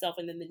by myself.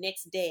 And then the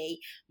next day,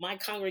 my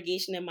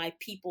congregation and my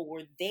people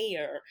were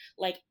there.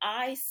 Like,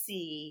 I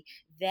see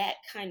that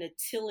kind of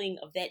tilling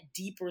of that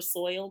deeper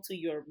soil, to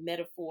your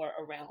metaphor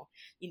around,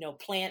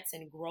 plants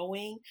and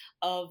growing,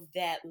 of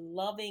that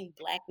loving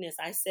Blackness,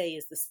 I say,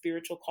 is the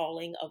spiritual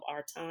calling of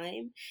our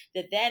time.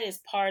 That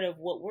is part of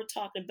what we're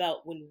talking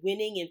about when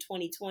winning in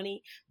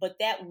 2020, but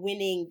that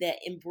winning that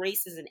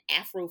embraces an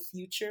Afro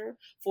future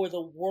for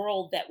the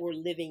world that we're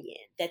living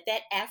in,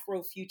 that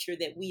Afro future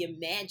that we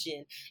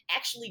imagine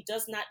actually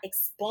does not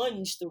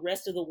expunge the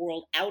rest of the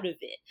world out of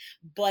it,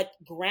 but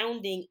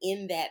grounding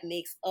in that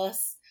makes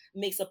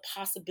a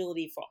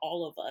possibility for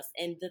all of us.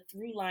 And the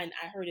through line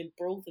I heard in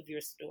both of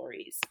your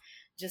stories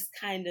just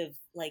kind of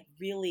like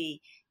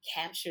really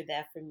capture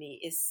that for me.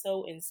 Is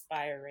so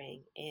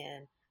inspiring,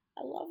 and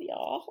I love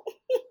y'all.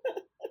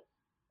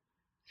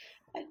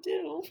 I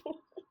do.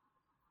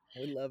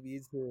 We love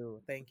you too.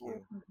 Thank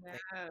you.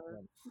 Yeah.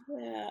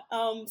 Yeah.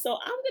 So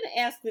I'm gonna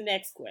ask the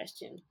next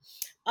question.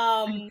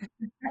 And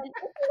a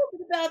little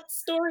bit about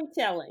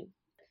storytelling.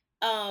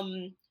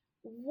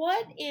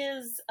 What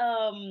is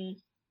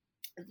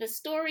the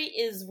story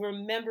is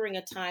remembering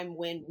a time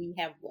when we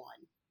have won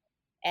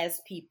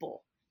as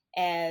people,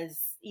 as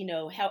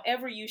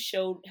however you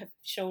have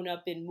shown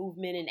up in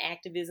movement and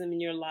activism in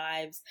your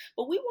lives.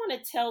 But we want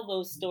to tell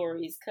those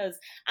stories because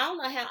I don't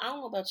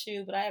know about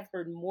you, but I have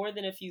heard more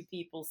than a few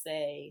people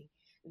say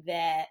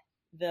that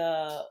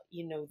the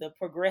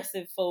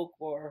progressive folk,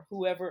 or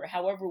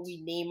however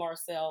we name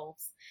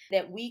ourselves,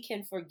 that we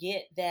can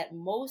forget that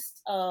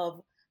most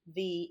of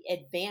the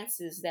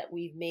advances that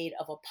we've made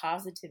of a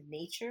positive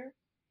nature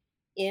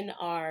in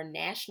our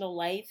national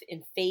life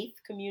in faith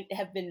community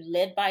have been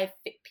led by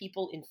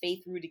people in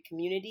faith-rooted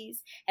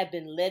communities, have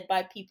been led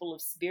by people of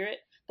spirit,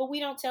 but we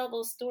don't tell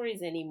those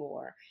stories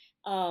anymore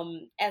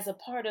as a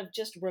part of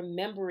just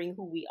remembering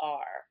who we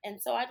are.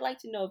 And so I'd like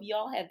to know if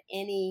y'all have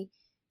any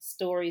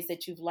stories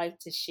that you'd like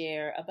to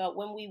share about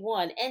when we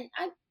won. And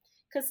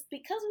because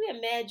we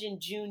imagine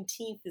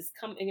Juneteenth is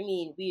coming. I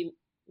mean, we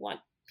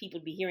want people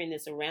to be hearing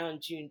this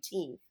around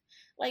Juneteenth.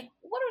 Like,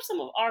 what are some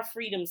of our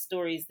freedom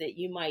stories that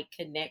you might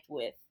connect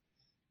with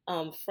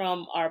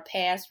from our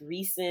past,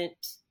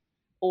 recent,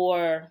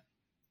 or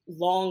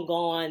long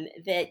gone,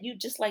 that you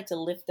just like to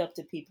lift up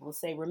to people and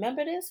say,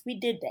 remember this? We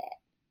did that.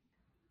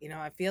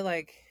 I feel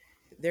like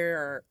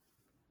there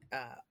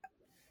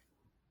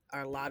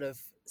are a lot of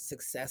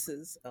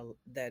successes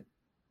that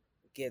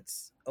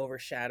gets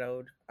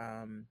overshadowed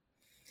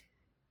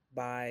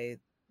by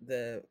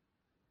the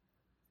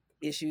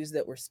issues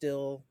that we're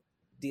still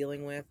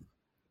dealing with.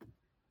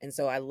 And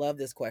so I love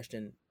this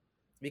question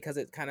because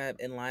it's kind of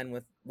in line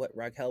with what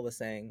Raquel was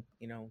saying,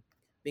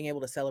 being able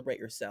to celebrate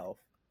yourself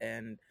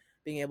and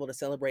being able to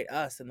celebrate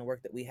us and the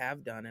work that we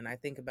have done. And I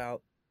think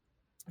about,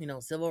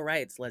 civil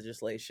rights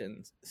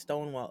legislation,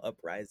 Stonewall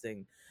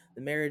Uprising,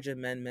 the marriage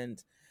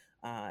amendment,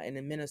 and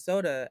in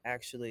Minnesota,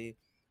 actually,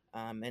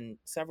 and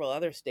several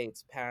other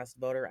states passed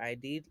voter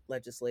ID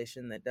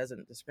legislation that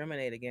doesn't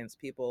discriminate against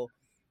people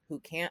who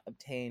can't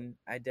obtain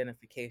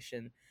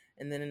identification.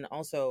 And then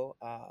also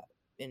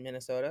in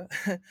Minnesota,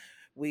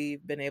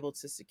 we've been able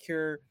to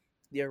secure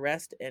the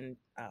arrest and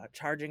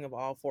charging of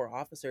all 4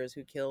 officers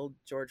who killed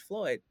George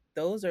Floyd.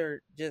 Those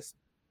are just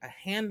a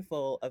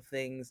handful of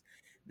things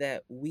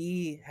that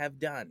we have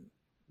done,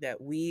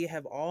 that we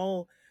have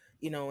all,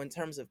 in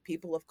terms of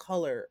people of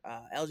color,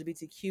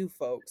 LGBTQ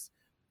folks,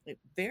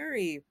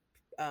 very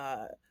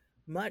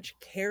much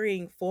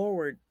carrying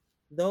forward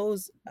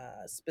those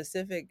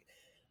specific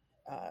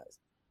uh,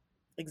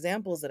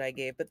 examples that I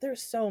gave, but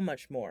there's so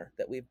much more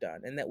that we've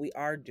done and that we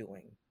are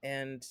doing.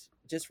 And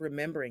just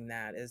remembering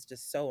that is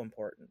just so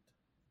important.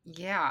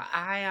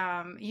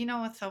 Yeah, you know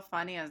what's so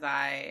funny is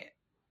I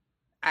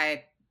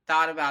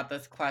thought about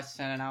this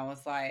question and I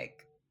was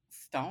like,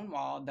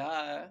 Stonewall,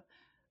 duh.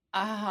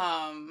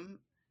 Um,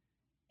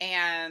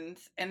 and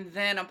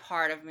then a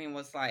part of me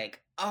was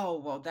like, oh,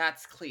 well,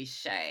 that's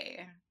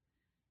cliche.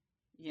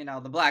 You know,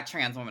 the Black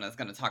trans woman is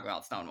going to talk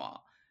about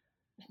Stonewall.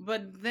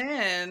 But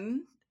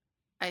then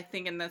I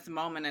think in this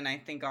moment, and I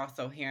think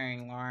also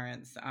hearing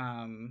Lawrence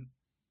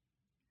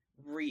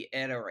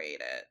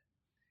reiterate it,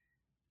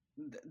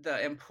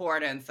 the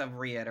importance of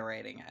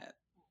reiterating it.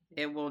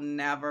 It will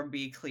never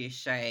be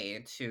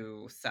cliche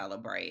to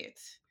celebrate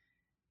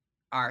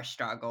our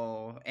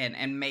struggle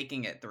and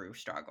making it through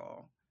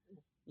struggle,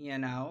 you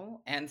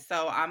know? And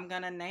so I'm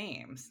going to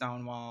name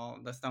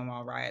the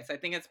Stonewall riots. I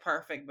think it's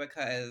perfect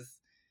because,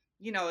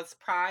 you know, it's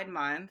Pride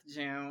Month,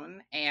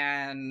 June,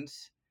 and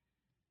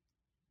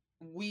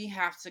we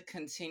have to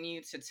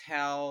continue to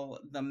tell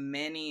the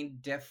many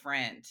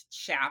different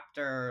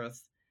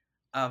chapters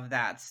of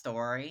that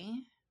story,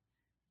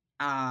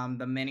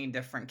 the many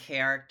different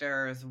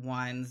characters,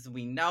 ones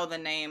we know the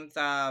names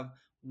of,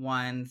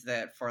 ones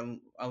that for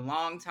a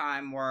long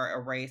time were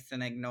erased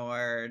and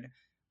ignored,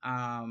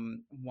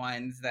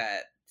 ones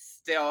that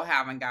still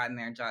haven't gotten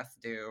their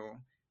just due.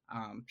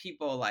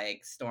 People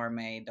like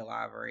Stormé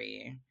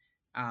DeLavery,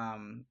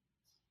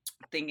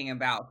 thinking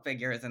about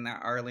figures in the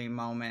early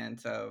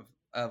moments of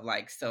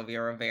like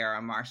Sylvia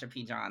Rivera, Marsha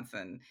P.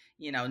 Johnson,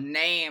 you know,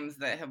 names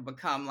that have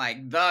become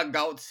like the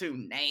go-to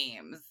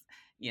names,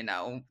 you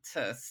know,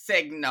 to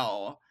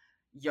signal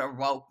your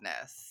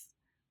wokeness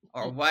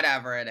or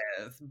whatever it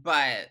is.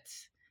 But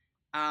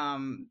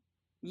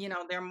you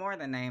know, they're more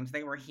than names.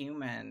 They were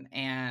human.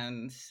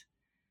 And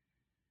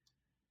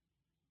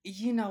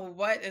you know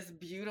what is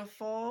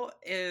beautiful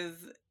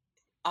is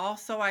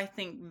also, I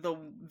think the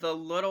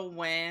little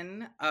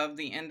win of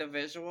the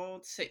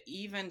individual to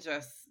even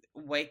just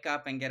wake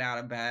up and get out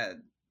of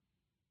bed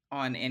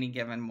on any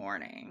given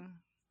morning.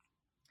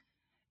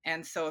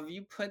 And so if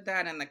you put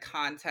that in the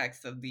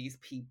context of these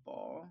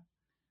people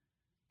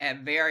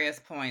at various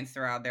points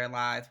throughout their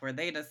lives where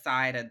they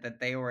decided that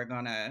they were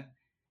gonna,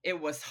 it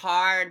was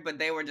hard, but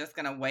they were just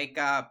gonna wake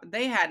up.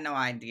 They had no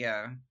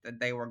idea that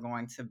they were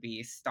going to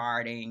be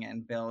starting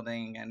and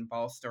building and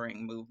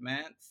bolstering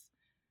movements.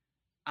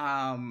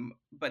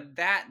 But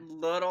that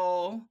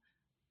little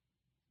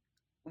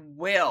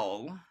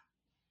will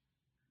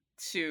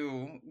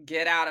to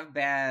get out of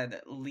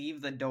bed,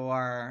 leave the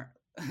door,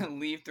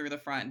 leave through the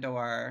front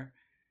door,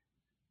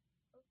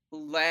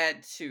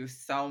 led to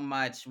so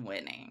much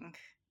winning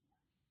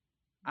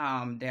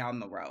down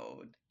the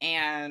road.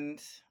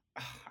 And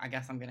I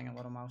guess I'm getting a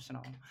little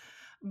emotional.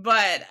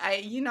 But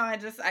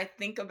I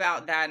think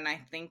about that, and I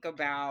think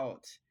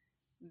about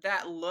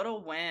that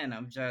little win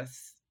of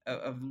just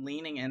of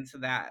leaning into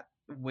that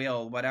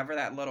will, whatever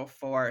that little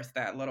force,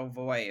 that little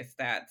voice,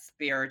 that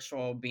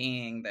spiritual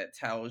being that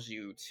tells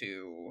you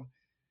to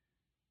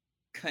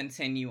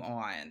continue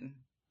on.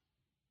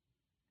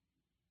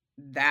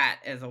 That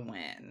is a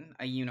win,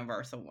 a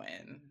universal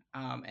win.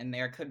 And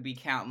there could be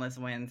countless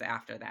wins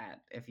after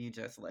that if you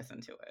just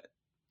listen to it.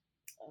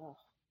 Oh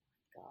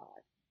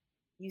God.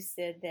 You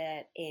said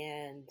that,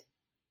 and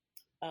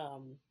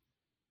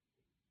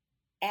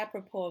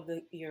apropos of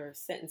your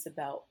sentence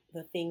about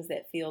the things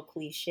that feel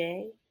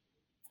cliche,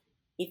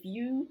 if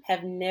you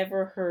have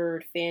never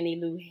heard Fannie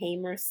Lou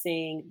Hamer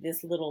sing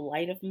 "This Little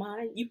Light of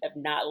Mine," you have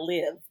not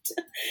lived.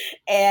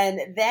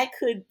 And that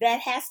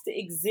has to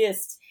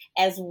exist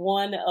as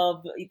one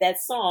of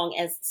that song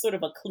as sort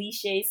of a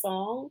cliche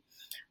song.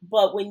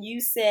 But when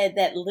you said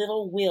that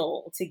little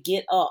will to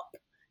get up,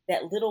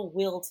 that little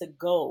will to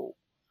go,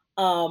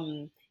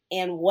 and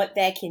what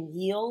that can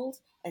yield.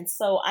 And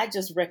so I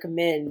just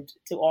recommend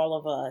to all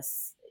of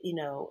us, you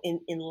know,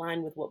 in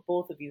line with what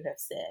both of you have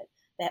said,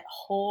 that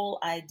whole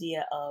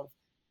idea of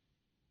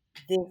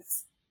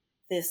this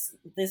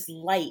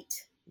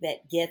light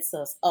that gets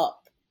us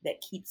up, that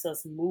keeps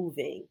us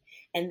moving,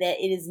 and that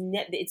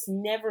it's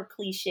never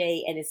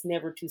cliche, and it's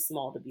never too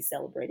small to be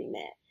celebrating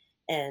that.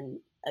 And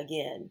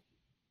again,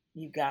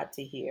 you got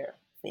to hear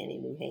Fannie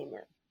Lou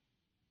Hamer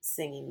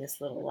singing "This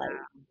Little Light."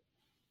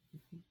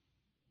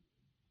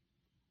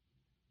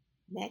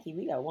 Mackie,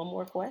 we got one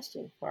more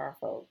question for our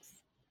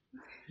folks.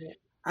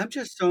 I'm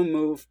just so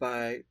moved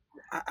by,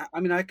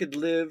 I mean, I could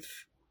live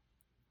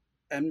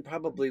and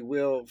probably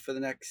will for the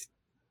next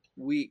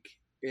week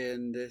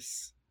in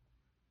this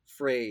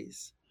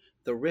phrase,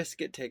 the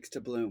risk it takes to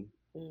bloom.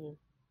 Mm.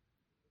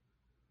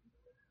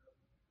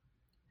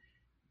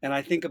 And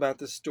I think about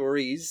the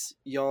stories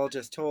y'all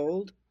just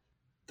told,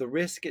 the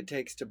risk it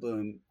takes to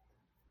bloom.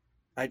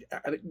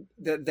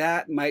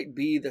 That might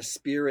be the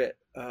spirit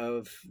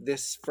of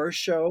this first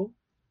show,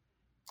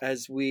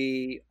 as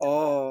we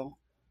all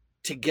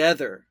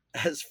together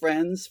as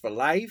friends for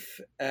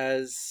life,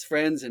 as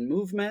friends in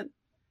movement.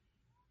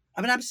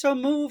 I mean, I'm so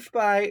moved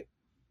by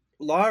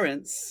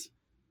Lawrence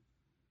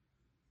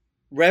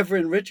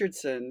Reverend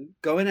Richardson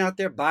going out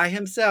there by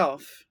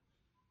himself,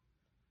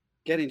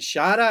 getting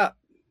shot up,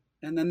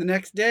 and then the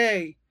next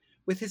day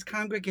with his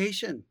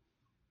congregation.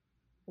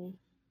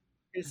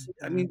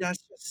 I mean,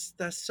 that's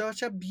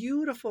such a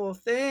beautiful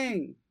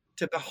thing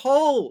to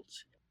behold.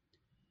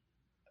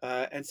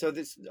 And so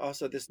this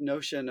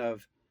notion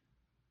of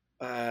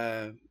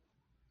uh,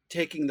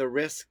 taking the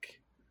risk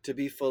to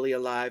be fully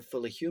alive,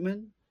 fully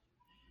human,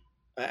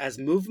 as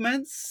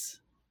movements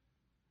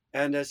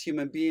and as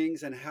human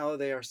beings, and how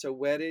they are so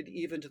wedded,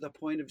 even to the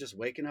point of just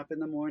waking up in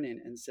the morning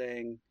and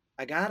saying,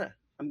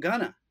 I'm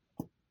gonna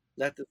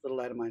let this little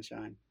light of mine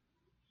shine.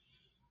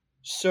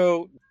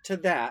 So, to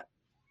that,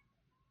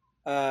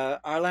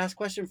 our last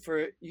question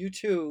for you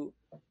two,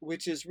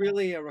 which is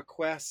really a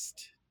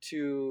request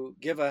to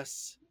give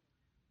us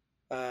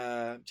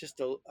just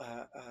a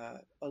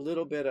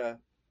little bit of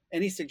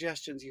any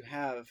suggestions you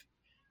have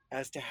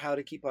as to how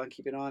to keep on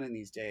keeping on in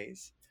these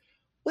days.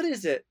 What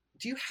is it?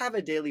 Do you have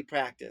a daily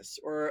practice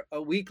or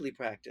a weekly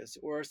practice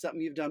or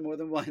something you've done more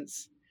than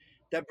once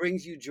that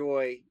brings you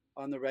joy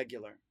on the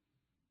regular?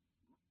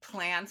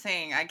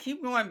 Planting. I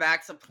keep going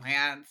back to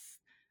plants.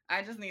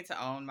 I just need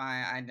to own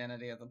my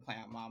identity as a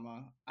plant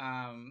mama.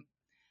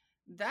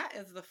 That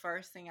is the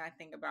first thing I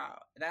think about.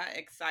 That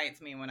excites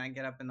me when I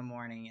get up in the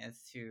morning,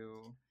 is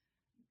to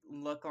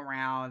look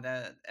around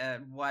at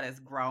what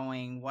is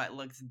growing, what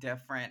looks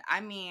different.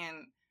 I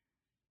mean,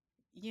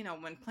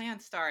 when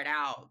plants start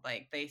out,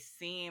 like, they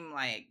seem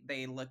like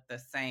they look the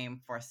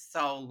same for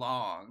so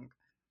long.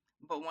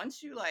 But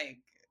once you, like,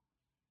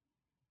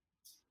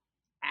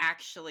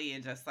 actually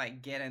just,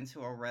 like, get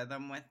into a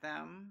rhythm with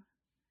them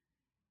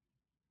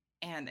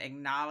and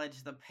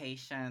acknowledge the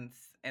patience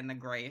and the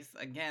grace,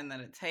 again,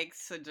 that it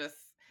takes to just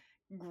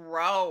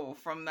grow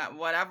from that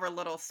whatever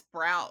little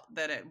sprout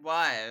that it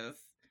was,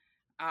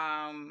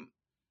 um,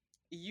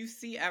 you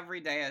see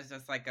every day as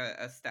just like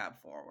a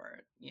step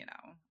forward,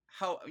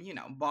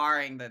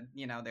 barring that,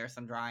 there's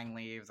some drying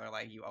leaves, or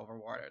like you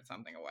overwatered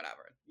something or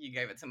whatever. You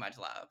gave it too much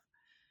love.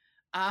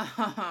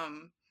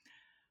 Um,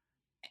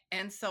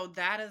 and so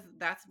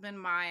that's been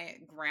my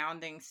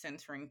grounding,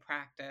 centering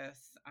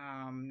practice,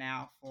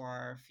 now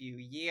for a few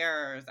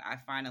years. I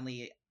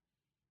finally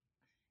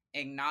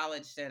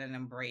acknowledged it and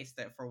embraced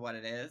it for what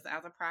it is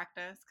as a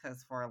practice,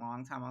 because for a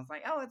long time I was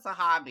like, oh, it's a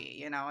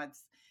hobby,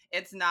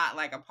 it's not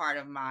like a part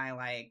of my,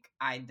 like,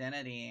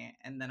 identity.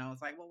 And then I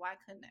was like, well, why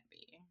couldn't it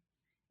be?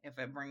 If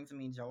it brings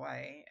me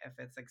joy, if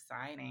it's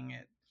exciting,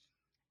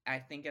 I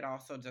think it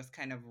also just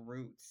kind of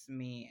roots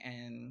me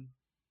in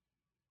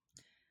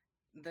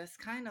this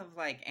kind of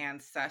like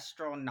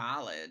ancestral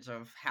knowledge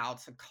of how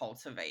to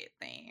cultivate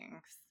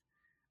things.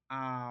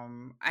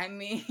 I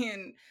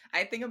mean,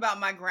 I think about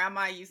my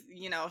grandma.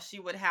 She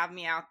would have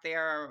me out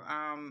there,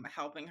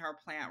 helping her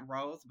plant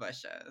rose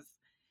bushes,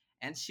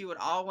 and she would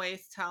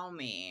always tell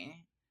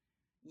me,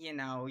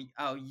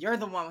 oh, you're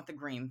the one with the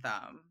green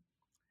thumb.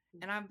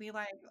 And I'd be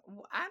like,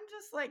 I'm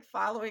just like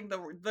following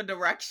the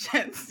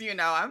directions,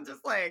 I'm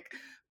just like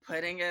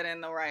putting it in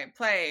the right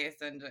place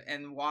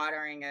and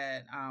watering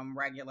it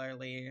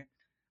regularly.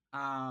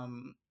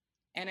 Um,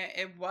 and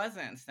it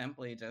wasn't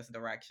simply just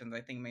directions. I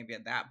think maybe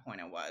at that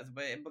point it was,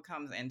 but it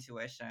becomes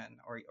intuition,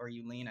 or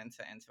you lean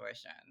into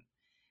intuition.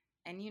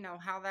 And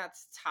how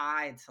that's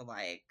tied to,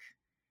 like,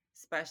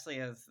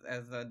 especially as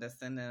a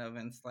descendant of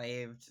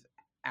enslaved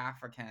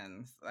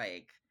Africans,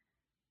 like,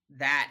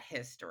 that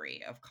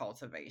history of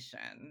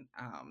cultivation,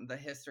 the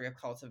history of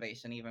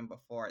cultivation even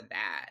before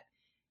that,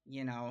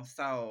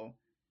 so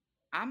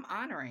I'm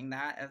honoring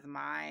that as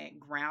my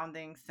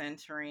grounding,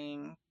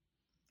 centering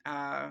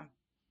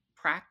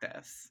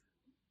practice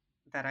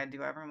that I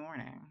do every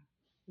morning.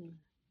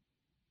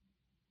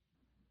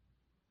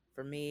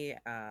 For me,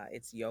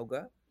 it's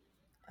yoga.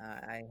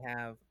 I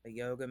have a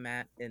yoga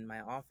mat in my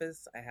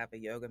office. I have a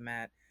yoga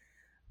mat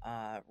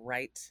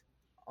right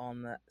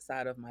on the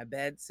side of my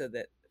bed, so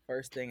that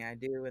first thing I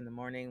do in the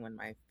morning when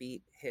my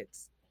feet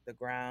hits the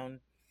ground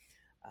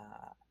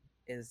uh,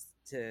 is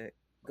to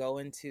go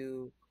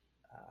into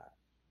uh,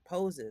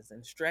 poses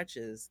and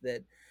stretches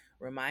that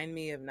remind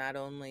me of not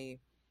only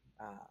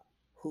uh,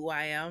 who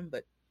I am,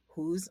 but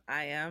whose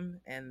I am,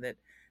 and that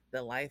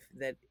the life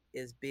that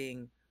is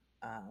being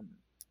um,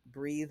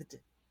 breathed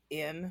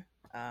in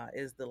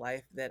is the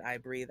life that I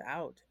breathe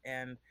out.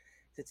 And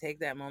to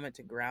take that moment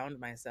to ground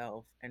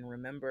myself and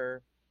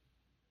remember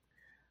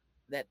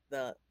that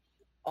the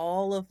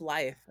all of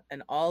life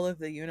and all of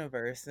the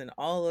universe and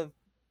all of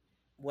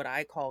what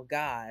I call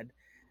God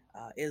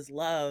is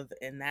love,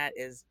 and that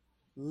is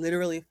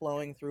literally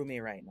flowing through me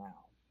right now.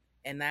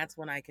 And that's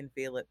when I can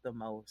feel it the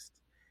most,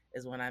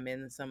 is when I'm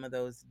in some of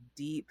those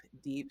deep,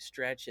 deep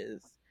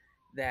stretches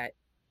that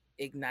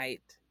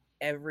ignite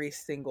every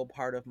single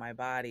part of my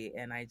body.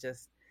 And I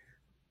just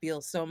feel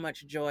so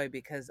much joy,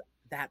 because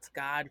that's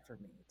God for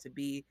me, to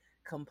be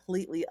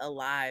completely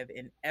alive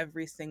in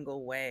every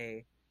single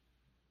way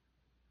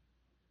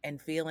and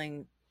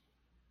feeling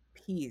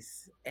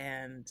peace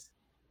and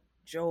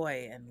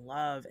joy and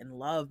love and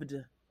loved.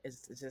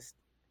 Is just,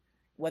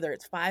 whether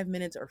it's 5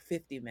 minutes or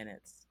 50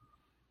 minutes,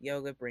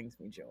 yoga brings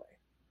me joy.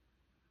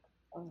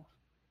 Oh,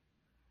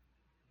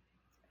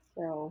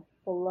 so,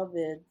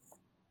 beloveds,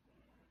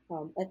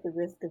 at the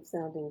risk of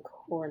sounding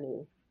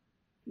corny,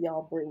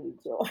 y'all bring me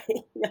joy.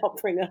 Y'all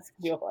bring us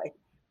joy.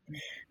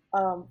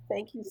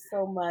 Thank you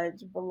so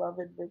much,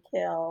 beloved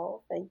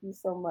Raquel. Thank you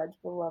so much,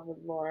 beloved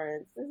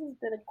Lawrence. This has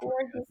been a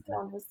gorgeous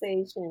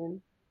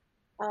conversation.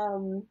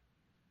 Um,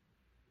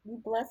 you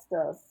blessed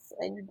us,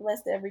 and you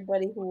blessed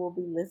everybody who will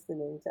be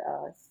listening to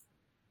us.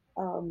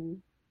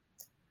 Um,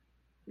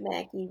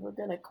 Mackie, we're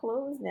going to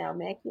close now.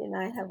 Mackie and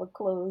I have a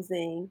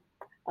closing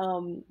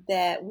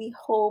that we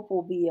hope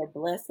will be a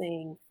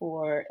blessing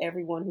for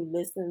everyone who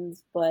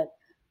listens. But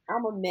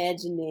I'm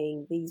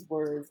imagining these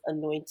words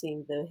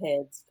anointing the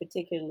heads,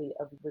 particularly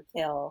of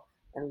Raquel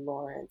and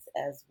Lawrence,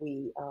 as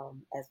we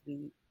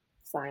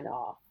sign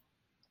off.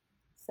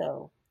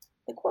 So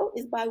the quote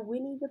is by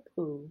Winnie the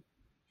Pooh.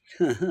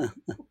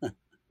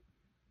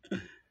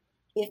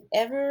 If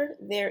ever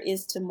there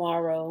is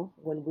tomorrow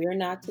when we're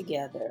not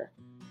together,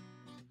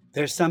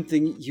 There's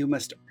something you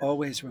must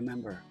always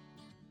remember.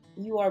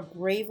 you are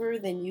braver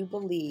than you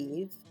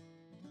believe,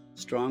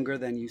 Stronger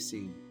than you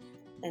seem.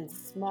 and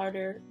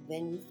smarter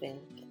than you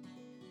think.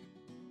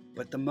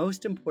 But the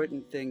most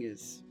important thing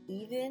is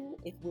Even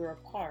if we're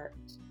apart,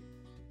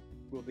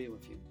 we'll be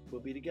with you.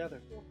 We'll be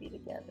together. we'll be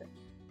together.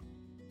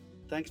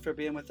 Thanks for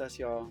being with us,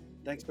 y'all.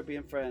 Thanks for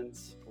being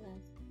friends. Yes.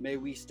 May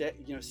we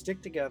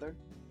stick together,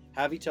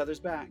 have each other's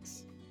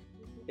backs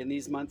in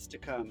these months to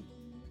come.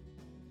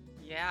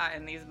 Yeah,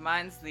 in these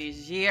months,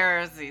 these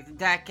years, these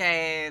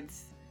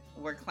decades,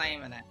 we're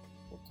claiming it.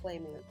 We're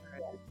claiming it.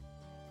 Yes.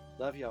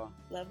 Love y'all.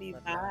 Love you.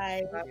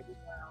 Bye. Bye.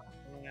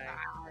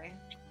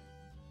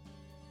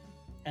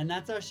 And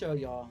that's our show,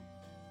 y'all.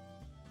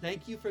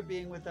 Thank you for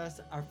being with us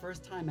our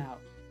first time out.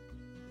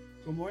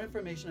 For more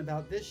information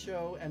about this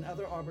show and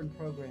other Auburn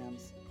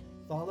programs,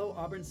 follow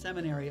Auburn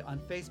Seminary on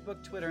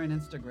Facebook, Twitter, and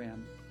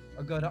Instagram,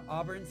 or go to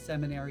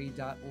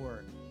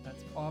auburnseminary.org.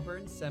 That's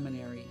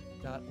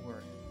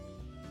auburnseminary.org.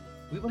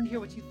 We want to hear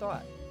what you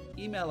thought.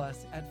 Email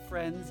us at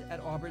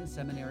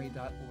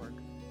friends@auburnseminary.org.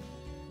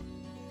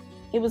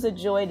 It was a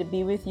joy to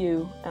be with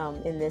you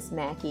in this,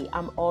 Mackie.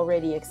 I'm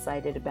already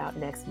excited about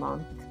next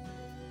month.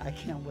 I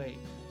can't wait.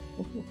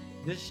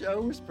 This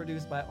show was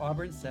produced by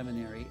Auburn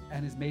Seminary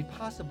and is made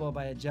possible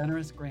by a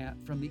generous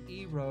grant from the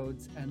E.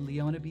 Rhodes and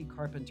Leona B.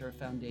 Carpenter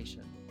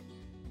Foundation.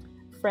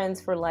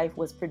 Friends for Life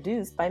was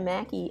produced by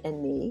Mackie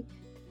and me,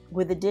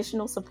 with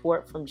additional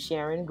support from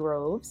Sharon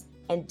Groves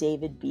and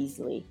David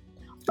Beasley.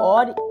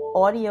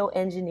 Audio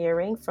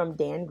engineering from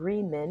Dan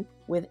Greenman,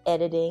 with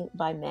editing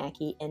by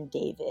Mackie and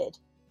David.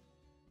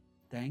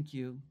 Thank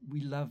you. We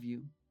love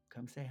you.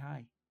 Come say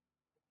hi.